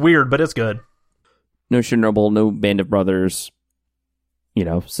weird, but it's good. No Chernobyl, no Band of Brothers.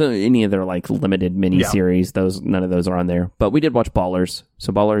 So any of their like limited mini series, none of those are on there. But we did watch Ballers.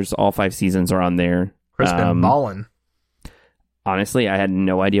 So Ballers, all 5 seasons are on there. Chris been ballin'. Honestly, I had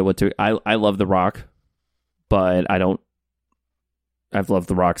no idea what to. I love The Rock, but I don't. I've loved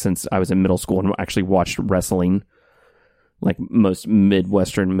The Rock since I was in middle school and actually watched wrestling, like most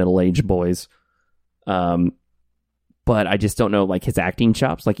Midwestern middle-aged boys. But I just don't know like his acting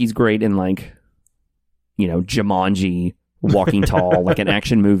chops. Like he's great in like, Jumanji, Walking Tall, like an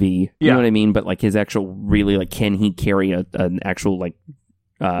action movie. You know what I mean? But like his actual really like, can he carry an actual like?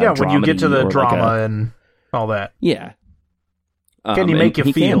 When you get to the drama and all that. Yeah. Can he make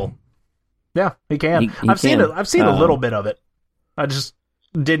you feel? Can. Yeah, he can. I've seen a little bit of it. I just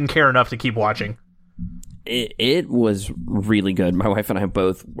didn't care enough to keep watching. It was really good. My wife and I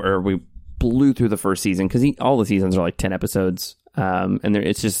both we blew through the first season because all the seasons are like 10 episodes, and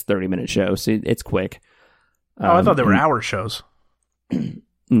it's just 30-minute show, so it's quick. I thought they were hour shows.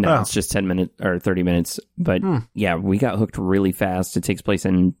 No, it's just 10 minutes or 30 minutes. But yeah, we got hooked really fast. It takes place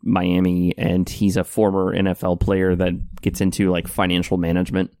in Miami, and he's a former NFL player that gets into like financial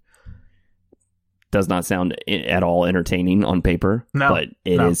management. Does not sound at all entertaining on paper, but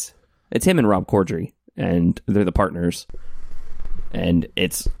it is. It's him and Rob Corddry, and they're the partners, and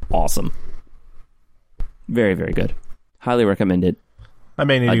it's awesome. Very, very good. Highly recommend it. I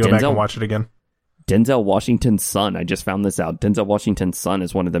may need to go back and watch it again. Denzel Washington's son. I just found this out. Denzel Washington's son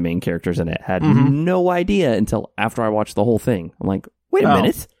is one of the main characters in it. Had no idea until after I watched the whole thing. I'm like, wait a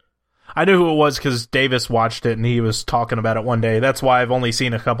minute. I knew who it was because Davis watched it and he was talking about it one day. That's why I've only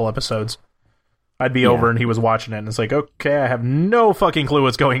seen a couple episodes. I'd be over and he was watching it and it's like, okay, I have no fucking clue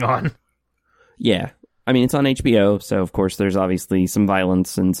what's going on. Yeah. I mean, it's on HBO, so of course there's obviously some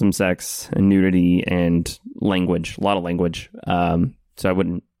violence and some sex and nudity and language. A lot of language. So I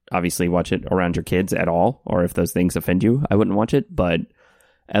wouldn't obviously watch it around your kids at all, or if those things offend you, I wouldn't watch it. But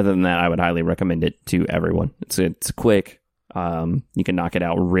other than that, I would highly recommend it to everyone. It's quick. You can knock it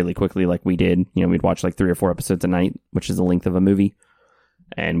out really quickly like we did. We'd watch like 3 or 4 episodes a night, which is the length of a movie,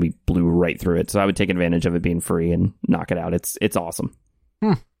 and we blew right through it. So I would take advantage of it being free and knock it out. It's awesome.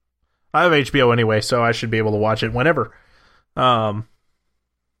 I have HBO anyway, so I should be able to watch it whenever. But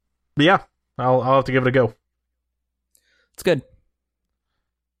yeah, I'll have to give it a go. It's good.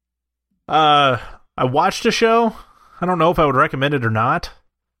 I watched a show. I don't know if I would recommend it or not.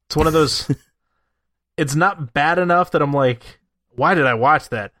 It's one of those. It's not bad enough that I'm like, why did I watch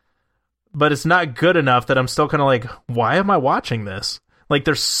that? But it's not good enough that I'm still kind of like, why am I watching this? Like,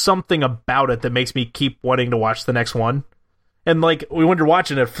 there's something about it that makes me keep wanting to watch the next one. And like, when you're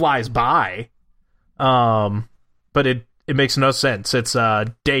watching it, flies by. But it makes no sense. It's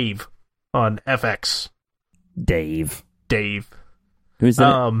Dave on FX. Dave. Who's in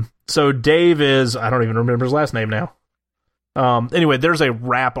it? So Dave is, I don't even remember his last name now. Anyway, there's a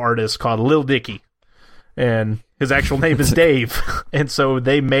rap artist called Lil Dicky, and his actual name is Dave. And so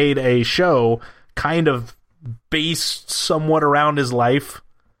they made a show kind of based somewhat around his life,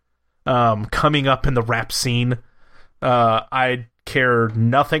 coming up in the rap scene. I care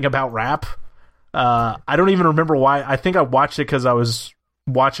nothing about rap. I don't even remember why. I think I watched it because I was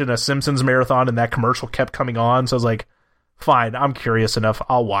watching a Simpsons marathon and that commercial kept coming on. So I was like, fine, I'm curious enough.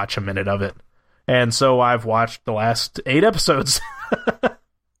 I'll watch a minute of it. And so I've watched the last 8 episodes.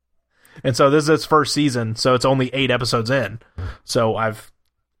 And so this is its first season, so it's only 8 episodes in. So I've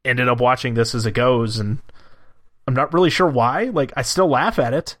ended up watching this as it goes, and I'm not really sure why. Like, I still laugh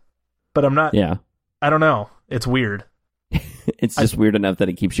at it, but I'm not... Yeah. I don't know. It's weird. It's just weird enough that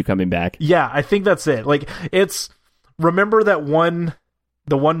it keeps you coming back. Yeah, I think that's it. Like, it's... Remember that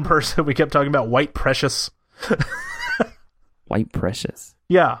the one person we kept talking about, White Precious? White Precious?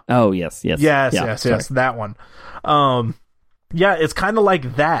 Yeah. Oh, yes. Yes, that one. Yeah, it's kind of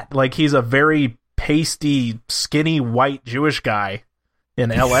like that. Like, he's a very pasty, skinny, white Jewish guy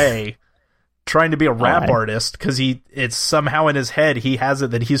in L.A. trying to be a rap artist because it's somehow in his head he has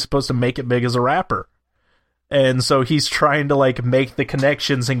it that he's supposed to make it big as a rapper. And so he's trying to, like, make the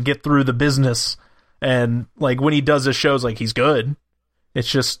connections and get through the business. And, like, when he does his shows, like, he's good. It's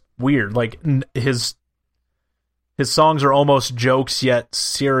just weird. Like, his songs are almost jokes yet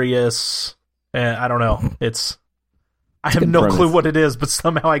serious. And I don't know. I have no clue what it is, but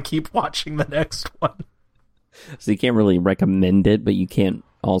somehow I keep watching the next one. So you can't really recommend it, but you can't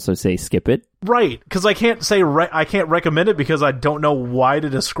also say skip it? Right, because I can't say I can't recommend it because I don't know why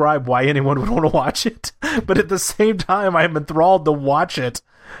to describe why anyone would want to watch it. But at the same time, I'm enthralled to watch it,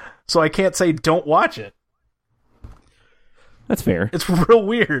 so I can't say don't watch it. That's fair. It's real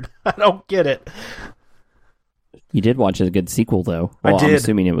weird. I don't get it. You did watch a good sequel, though. Well, I did. I'm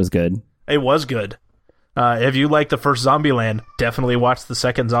assuming it was good. It was good. If you like the first Zombieland, definitely watch the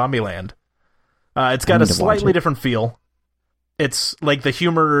second Zombieland. It's got a slightly different feel. It's like the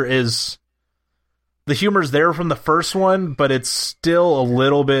humor's there from the first one, but it's still a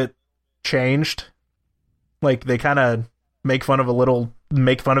little bit changed. Like they kind of make fun of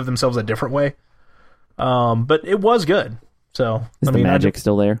themselves a different way. But it was good. So is the magic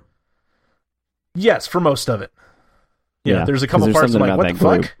still there? Yes, for most of it. Yeah, there's a couple parts I'm like, what the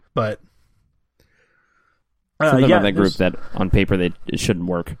fuck? But something about that group that on paper it shouldn't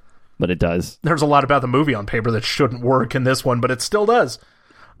work, but it does. There's a lot about the movie on paper that shouldn't work in this one, but it still does.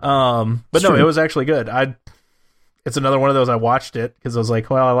 But no, it was actually good. It's another one of those I watched it because I was like,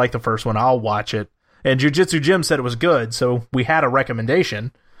 well, I like the first one, I'll watch it. And Jiu-Jitsu Jim said it was good, so we had a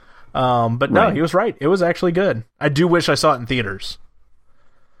recommendation. But no, he was right. It was actually good. I do wish I saw it in theaters.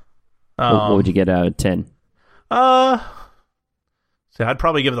 What would you get out of 10? So I'd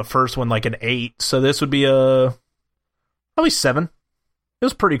probably give the first one like an 8. So this would be probably 7. It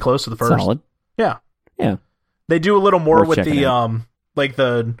was pretty close to the first. Solid. Yeah. Yeah. They do a little more with the like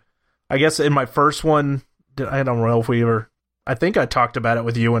I guess in my first one, I don't know if I think I talked about it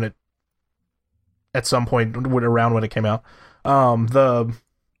with you at some point around when it came out. The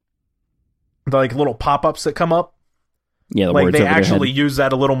like little pop-ups that come up. Yeah, like they actually use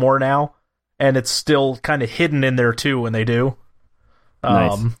that a little more now, and it's still kind of hidden in there too when they do.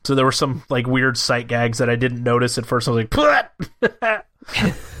 Nice. So there were some like weird sight gags that I didn't notice at first. I was like,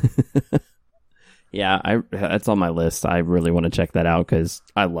 yeah, that's on my list. I really want to check that out because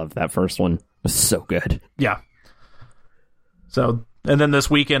I love that first one. It was so good. Yeah. So, and then this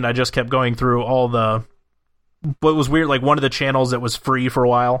weekend I just kept going through all what was weird, like one of the channels that was free for a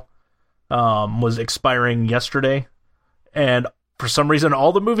while was expiring yesterday. And for some reason,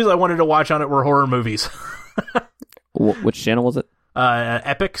 all the movies I wanted to watch on it were horror movies. Which channel was it?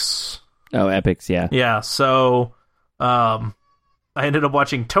 Epix. Oh, Epix, yeah. Yeah, so I ended up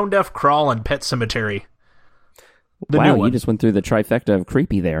watching Tone Deaf, Crawl, and Pet Sematary. Wow, you just went through the trifecta of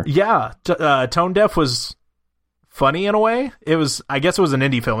creepy there. Yeah, Tone Deaf was funny in a way. I guess it was an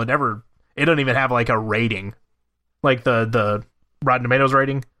indie film. It doesn't even have like a rating, like the Rotten Tomatoes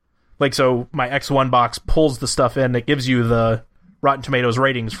rating. Like, so my X1 box pulls the stuff in. It gives you the Rotten Tomatoes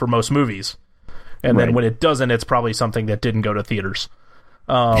ratings for most movies. And then when it doesn't, it's probably something that didn't go to theaters.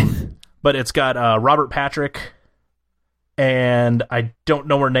 But it's got Robert Patrick, and I don't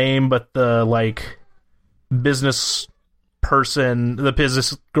know her name, but the like business person, the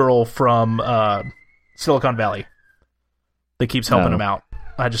business girl from Silicon Valley that keeps helping him out.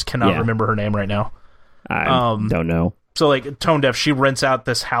 I just cannot remember her name right now. I don't know. So, like, Tone Deaf, she rents out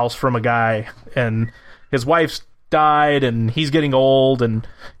this house from a guy, and his wife's died, and he's getting old, and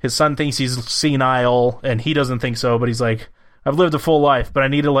his son thinks he's senile, and he doesn't think so, but he's like, I've lived a full life, but I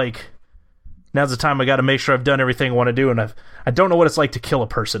need to, like, now's the time I gotta make sure I've done everything I want to do, and I don't know what it's like to kill a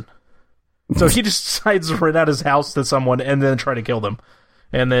person. So he just decides to rent out his house to someone, and then try to kill them.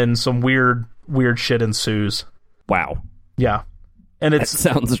 And then some weird weird shit ensues. Wow. Yeah. And it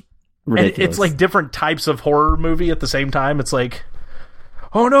sounds ridiculous. It's like different types of horror movie at the same time. It's like,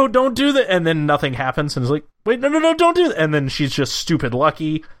 oh no, don't do that. And then nothing happens. And it's like, wait, no, don't do that. And then she's just stupid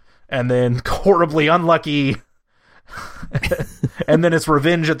lucky. And then horribly unlucky. And then it's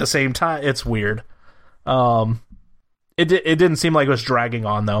revenge at the same time. It's weird. It didn't seem like it was dragging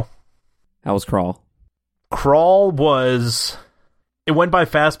on, though. How was Crawl? Crawl it went by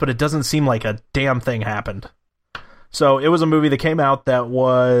fast, but it doesn't seem like a damn thing happened. So it was a movie that came out that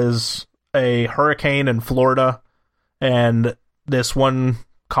was a hurricane in Florida, and this one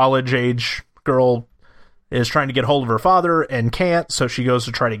college-age girl is trying to get hold of her father and can't, so she goes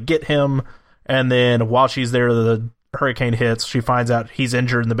to try to get him, and then while she's there, the hurricane hits, she finds out he's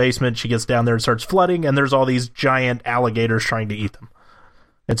injured in the basement, she gets down there and starts flooding, and there's all these giant alligators trying to eat them.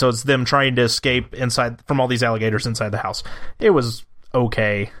 And so it's them trying to escape from all these alligators inside the house. It was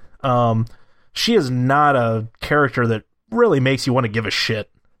okay. She is not a character that really makes you want to give a shit.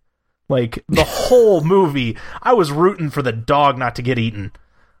 Like, the whole movie, I was rooting for the dog not to get eaten.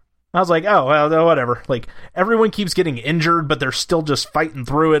 I was like, oh, well, whatever. Like, everyone keeps getting injured, but they're still just fighting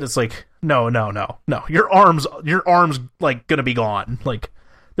through it. It's like, no. Your arm's, like, gonna be gone. Like,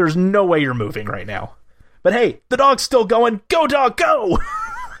 there's no way you're moving right now. But hey, the dog's still going. Go, dog, go!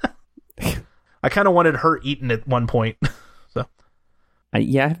 I kind of wanted her eaten at one point. So, I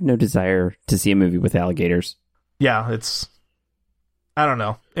have no desire to see a movie with alligators. Yeah, I don't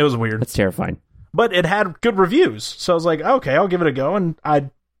know. It was weird. It's terrifying. But it had good reviews. So I was like, okay, I'll give it a go. And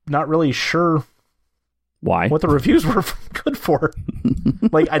I'm not really sure why what the reviews were good for.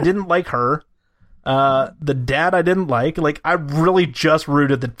 Like, I didn't like her. The dad I didn't like. Like, I really just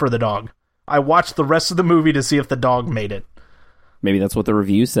rooted for the dog. I watched the rest of the movie to see if the dog made it. Maybe that's what the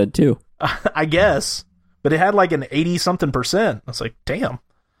review said, too. I guess. But it had like an 80-something%. I was like, damn.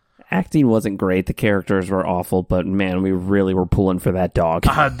 Acting wasn't great. The characters were awful. But, man, we really were pulling for that dog.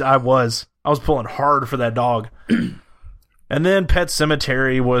 I was pulling hard for that dog. And then Pet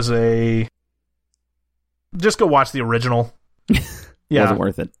Sematary was just go watch the original. Yeah. Wasn't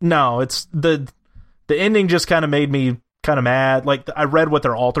worth it. No, it's the ending just kind of made me kind of mad. Like, I read what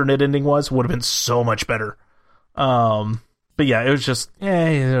their alternate ending was. Would have been so much better. But yeah, it was just,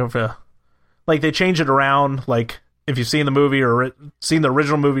 like, they changed it around. Like, if you've seen the movie or seen the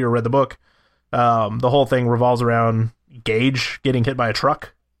original movie or read the book, the whole thing revolves around Gage getting hit by a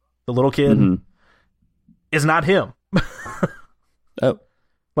truck. The little kid is not him. Oh.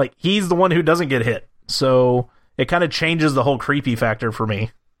 Like, he's the one who doesn't get hit. So it kind of changes the whole creepy factor for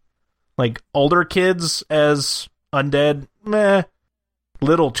me. Like, older kids as undead, meh.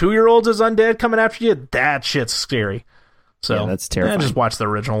 Little 2-year-olds as undead coming after you, that shit's scary. So yeah, that's terrifying. I just watched the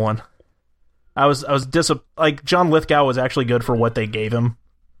original one. I was like, John Lithgow was actually good for what they gave him,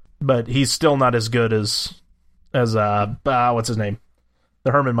 but he's still not as good as what's his name?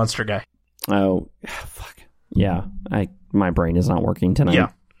 The Herman Munster guy. Oh, fuck. Yeah, my brain is not working tonight. Yeah.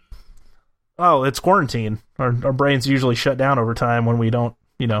 Oh, it's quarantine. Our brains usually shut down over time when we don't,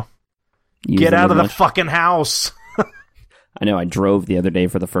 get out of the fucking house. I know. I drove the other day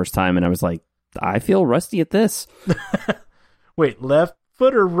for the first time, and I was like, I feel rusty at this. Wait, left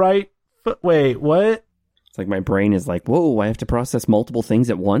foot or right foot? Wait, what? It's like my brain is like, whoa, I have to process multiple things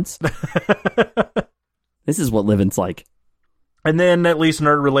at once? This is what living's like. And then, at least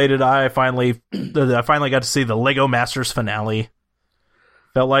nerd-related, I finally got to see the Lego Masters finale.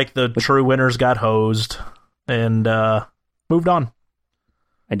 Felt like the true winners got hosed, and moved on.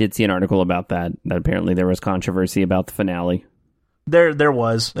 I did see an article about that apparently there was controversy about the finale. There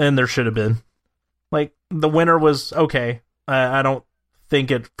was, and there should have been. Like, the winner was okay. I don't think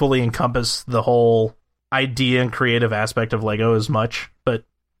it fully encompassed the whole idea and creative aspect of Lego as much, but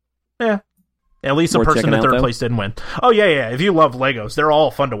at least the person in third place didn't win. Oh yeah. If you love Legos, they're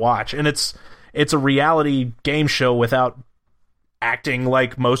all fun to watch, and it's a reality game show without acting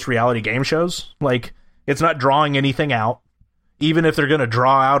like most reality game shows. Like, it's not drawing anything out. Even if they're going to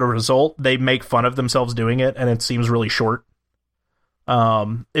draw out a result, they make fun of themselves doing it, and it seems really short.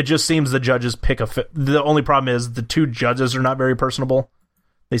 It just seems the judges pick the only problem is the two judges are not very personable.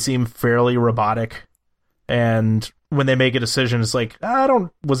 They seem fairly robotic, and when they make a decision, it's like,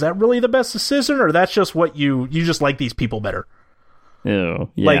 was that really the best decision, or that's just what you just like these people better? Oh,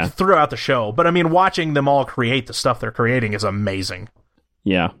 yeah. Like, throughout the show. But I mean, watching them all create the stuff they're creating is amazing.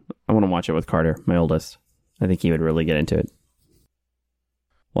 Yeah, I want to watch it with Carter, my oldest. I think he would really get into it.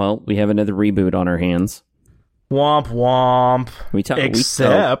 Well, we have another reboot on our hands. Womp womp. We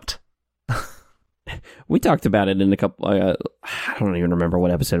talked about it in a couple. I don't even remember what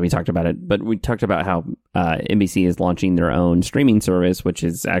episode we talked about it, but we talked about how NBC is launching their own streaming service, which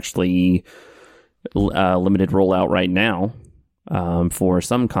is actually limited rollout right now for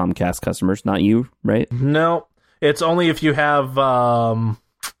some Comcast customers. Not you, right? No, it's only if you have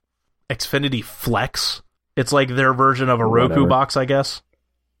Xfinity Flex. It's like their version of a Roku box, I guess.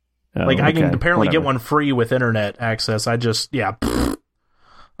 Oh, like I can apparently get one free with internet access. I just it'll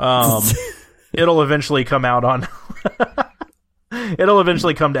eventually come out on. It'll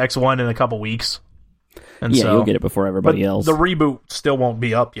eventually come to X1 in a couple weeks. And so, you'll get it before everybody else. The reboot still won't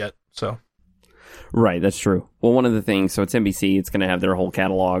be up yet, so. Right, that's true. Well, one of the things, so it's NBC, it's going to have their whole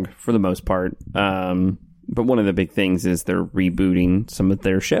catalog for the most part. But one of the big things is they're rebooting some of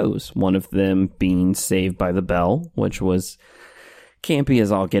their shows. One of them being Saved by the Bell, which was campy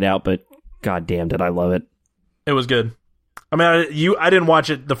as all get out, but goddamn did I love it. It was good. I mean, I didn't watch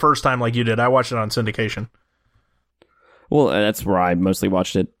it the first time like you did. I watched it on syndication. Well, that's where I mostly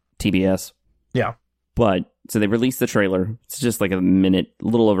watched it, TBS. Yeah. But, so they released the trailer. It's just like a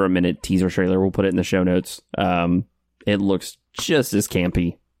little over a minute teaser trailer. We'll put it in the show notes. It looks just as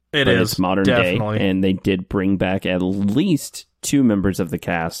campy. It's modern definitely. Day. And they did bring back at least 2 members of the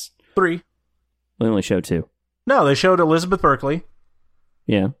cast. 3. They only showed 2. No, they showed Elizabeth Berkley.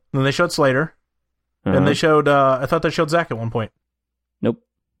 Yeah. Then they showed Slater. And they showed, I thought they showed Zach at one point. Nope.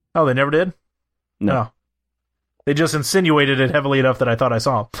 Oh, they never did? No. Oh. They just insinuated it heavily enough that I thought I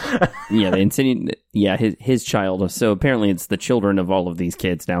saw him. Yeah, they insinuated. Yeah, his child. So apparently, it's the children of all of these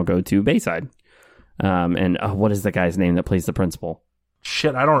kids now go to Bayside. And what is the guy's name that plays the principal?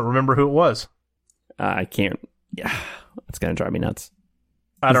 Shit, I don't remember who it was. I can't. Yeah, it's gonna drive me nuts.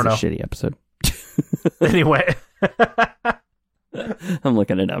 I don't know. Shitty episode. Anyway, I'm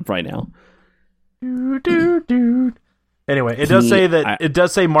looking it up right now. Anyway, it does say that it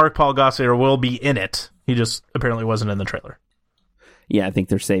does say Mark Paul Gosselaar will be in it. He just apparently wasn't in the trailer. Yeah, I think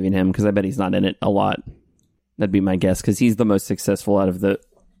they're saving him because I bet he's not in it a lot. That'd be my guess because he's the most successful out of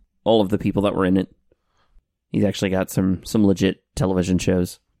all of the people that were in it. He's actually got some legit television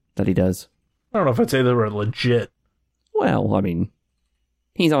shows that he does. I don't know if I'd say they were legit. Well, I mean,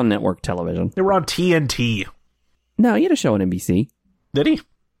 he's on network television. They were on TNT. No, he had a show on NBC. Did he?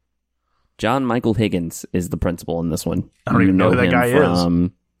 John Michael Higgins is the principal in this one. I don't even know who that guy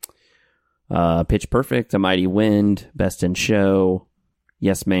is. Pitch Perfect, A Mighty Wind, Best in Show,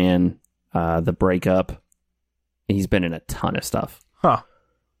 Yes Man, The Breakup. He's been in a ton of stuff. Huh.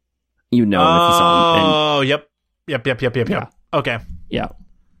 You know him if you saw him. Oh, yep. Yeah. Okay. Yeah.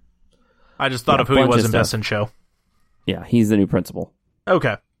 I just thought of who he was in Best in Show. Yeah, he's the new principal.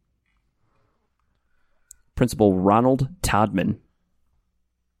 Okay. Principal Ronald Todman.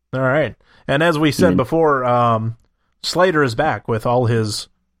 All right. And as we said before, Slater is back with all his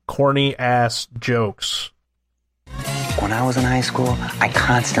corny-ass jokes. When I was in high school, I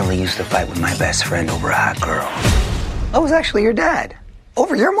constantly used to fight with my best friend over a hot girl. I was actually your dad.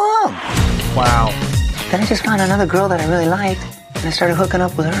 Over your mom. Wow. Then I just found another girl that I really liked, and I started hooking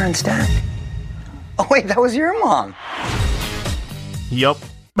up with her instead. Oh, wait, that was your mom. Yup.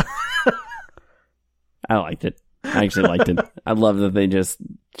 I liked it. I actually liked it. I love that they just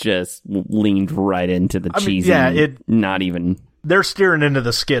leaned right into the cheesy. Not even. They're steering into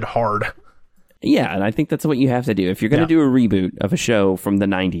the skid hard. Yeah, and I think that's what you have to do. If you're going to do a reboot of a show from the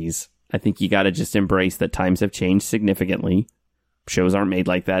 90s, I think you got to just embrace that times have changed significantly. Shows aren't made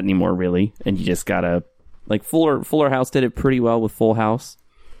like that anymore, really. And you just got to... Like, Fuller House did it pretty well with Full House.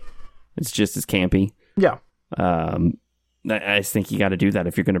 It's just as campy. Yeah. I just think you got to do that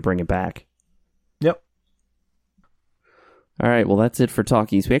if you're going to bring it back. Yep. All right, well, that's it for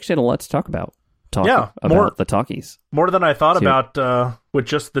Talkies. We actually had a lot to talk about. About the Talkies. More than I thought about with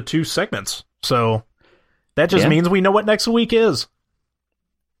just the 2 segments. So that just means we know what next week is.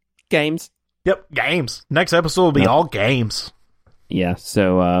 Games. Yep, games. Next episode will be all games. Yeah,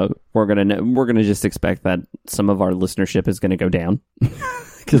 so we're gonna just expect that some of our listenership is gonna go down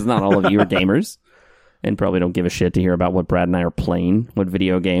because not all of you are gamers and probably don't give a shit to hear about what Brad and I are playing, what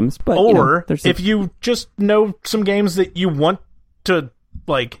video games. But if you just know some games that you want to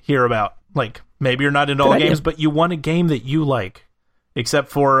hear about, maybe you're not into all games, but you want a game that you like, except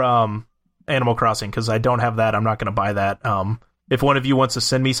for Animal Crossing, because I don't have that. I'm not gonna buy that. If one of you wants to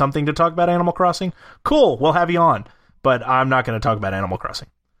send me something to talk about Animal Crossing, cool, we'll have you on. But I'm not going to talk about Animal Crossing.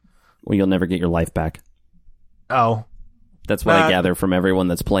 Well, you'll never get your life back. Oh. That's what I gather from everyone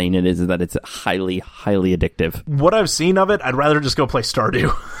that's playing it is that it's highly, highly addictive. What I've seen of it, I'd rather just go play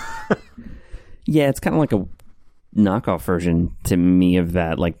Stardew. Yeah, it's kind of like a knockoff version to me of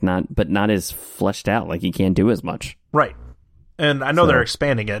that. But not as fleshed out. Like, you can't do as much. Right. And I know they're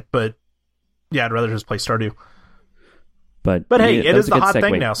expanding it, but yeah, I'd rather just play Stardew. But hey, it is the hot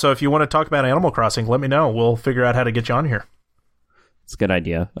thing now. So if you want to talk about Animal Crossing, let me know. We'll figure out how to get you on here. It's a good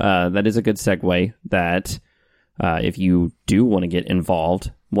idea. That is a good segue that if you do want to get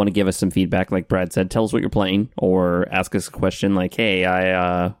involved, want to give us some feedback, like Brad said, tell us what you're playing, or ask us a question like, hey,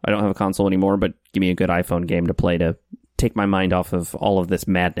 I don't have a console anymore, but give me a good iPhone game to play to take my mind off of all of this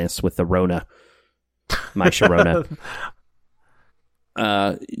madness with the Rona. My Sharona.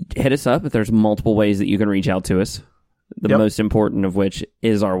 Hit us up. There's multiple ways that you can reach out to us. The most important of which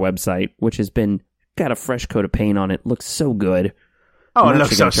is our website, which has got a fresh coat of paint on it. Looks so good. Oh, it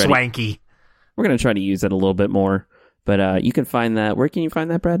looks so swanky. We're going to try to use it a little bit more. But you can find that. Where can you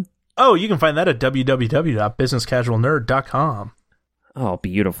find that, Brad? Oh, you can find that at www.businesscasualnerd.com. Oh,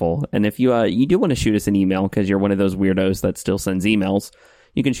 beautiful. And if you do want to shoot us an email, because you're one of those weirdos that still sends emails,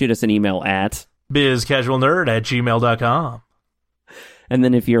 you can shoot us an email at bizcasualnerd@gmail.com. And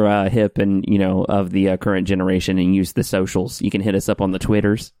then if you're hip and, of the current generation and use the socials, you can hit us up on the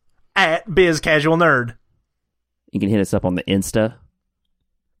Twitters. At bizcasualnerd. You can hit us up on the Insta.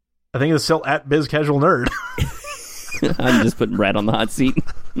 I think it's still at bizcasualnerd. I'm just putting Brad on the hot seat.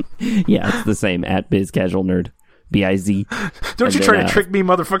 Yeah, it's the same, at bizcasualnerd. B-I-Z. Don't you try to trick me,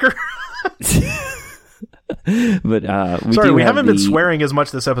 motherfucker. But we haven't been swearing as much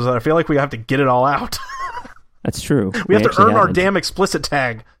this episode. I feel like we have to get it all out. That's true. We have to earn our damn explicit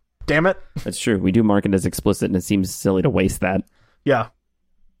tag. Damn it. That's true. We do mark it as explicit, and it seems silly to waste that. Yeah.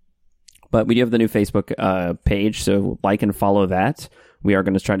 But we do have the new Facebook page, so like and follow that. We are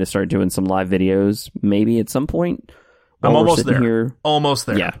going to try to start doing some live videos, maybe at some point. I'm almost there. Here. Almost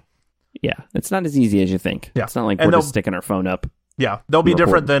there. Yeah. Yeah. It's not as easy as you think. Yeah. It's not like we're just sticking our phone up. Yeah. They'll be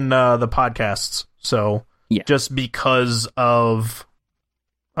different than the podcasts. So just because of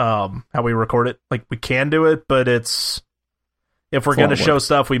how we record it, like we can do it, but if we're going to show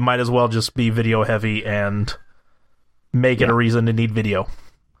stuff, we might as well just be video heavy and make it a reason to need video.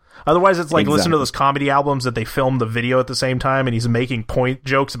 Otherwise, it's like listen to those comedy albums that they film the video at the same time, and he's making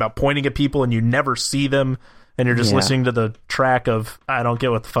jokes about pointing at people, and you never see them, and you're just listening to the track of, I don't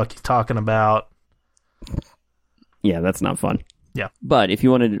get what the fuck he's talking about. Yeah, that's not fun. Yeah. But if you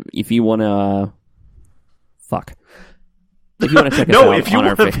want to check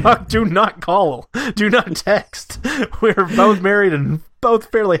us out do not call. Do not text. We're both married and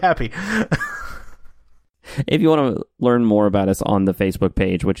both fairly happy. If you want to learn more about us on the Facebook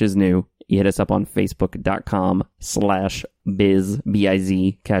page, which is new, you hit us up on facebook.com/biz,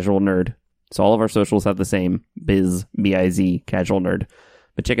 B-I-Z, casual nerd. So all of our socials have the same, biz, B-I-Z, casual nerd.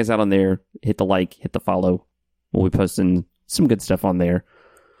 But check us out on there. Hit the like, hit the follow. We'll be posting some good stuff on there.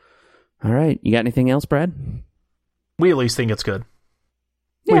 All right. You got anything else, Brad? We at least think it's good.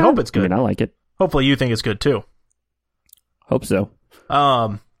 Yeah, we hope it's good. I like it. Hopefully you think it's good too. Hope so.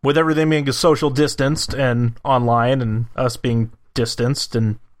 With everything being social distanced and online, and us being distanced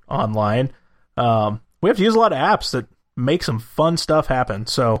and online, we have to use a lot of apps that make some fun stuff happen.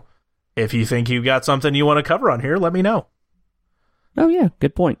 So if you think you got something you want to cover on here, let me know. Oh, yeah.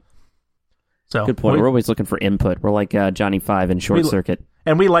 Good point. So good point. We're always looking for input. We're like Johnny Five in Short Circuit.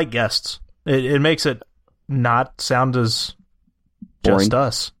 And we like guests. It makes it not sound as boring. Just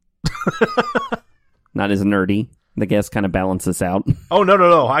us. Not as nerdy. The guests kind of balance this out. Oh,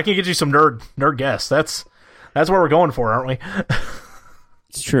 no. I can get you some nerd guests. That's what we're going for, aren't we?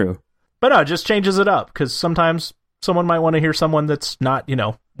 It's true. But no, it just changes it up, because sometimes someone might want to hear someone that's not,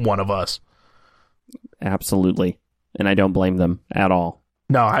 one of us. Absolutely. And I don't blame them at all.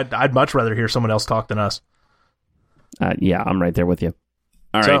 No, I'd much rather hear someone else talk than us. Yeah, I'm right there with you.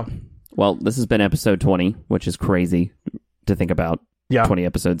 All right. Well, this has been episode 20, which is crazy to think about. Yeah. 20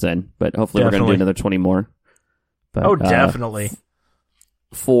 episodes in. But hopefully we're going to do another 20 more. But, definitely.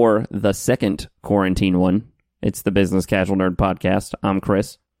 For the second quarantine one, it's the Business Casual Nerd Podcast. I'm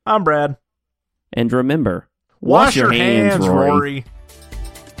Chris. I'm Brad. And remember, wash your hands, Rory.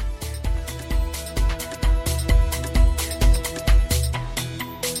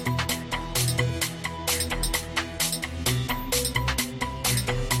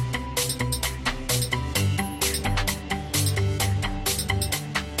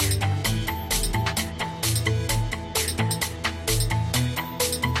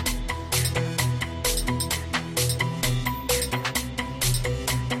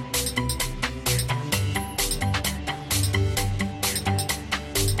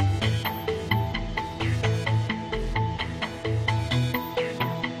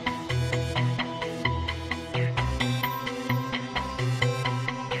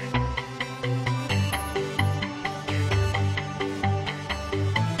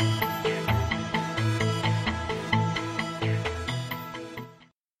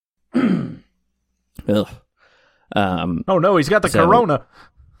 Ugh. Oh no, he's got the corona.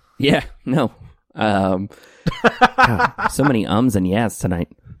 Yeah, no. God, so many ums and yes tonight.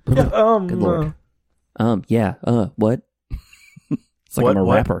 Good Lord. Yeah. What? It's like I'm a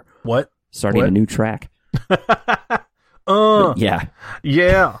rapper. What? Starting a new track. Yeah.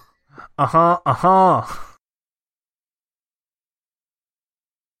 Yeah. Uh-huh.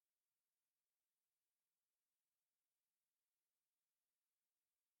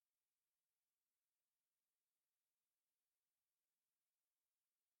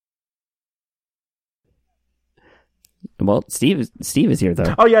 Well, Steve is here,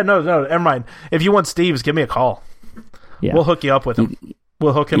 though. Oh, yeah, no, never mind. If you want Steve's, give me a call. Yeah. We'll hook you up with him.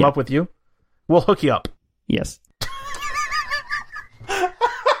 We'll hook him up with you. We'll hook you up. Yes. That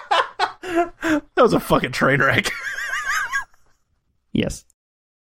was a fucking train wreck. Yes.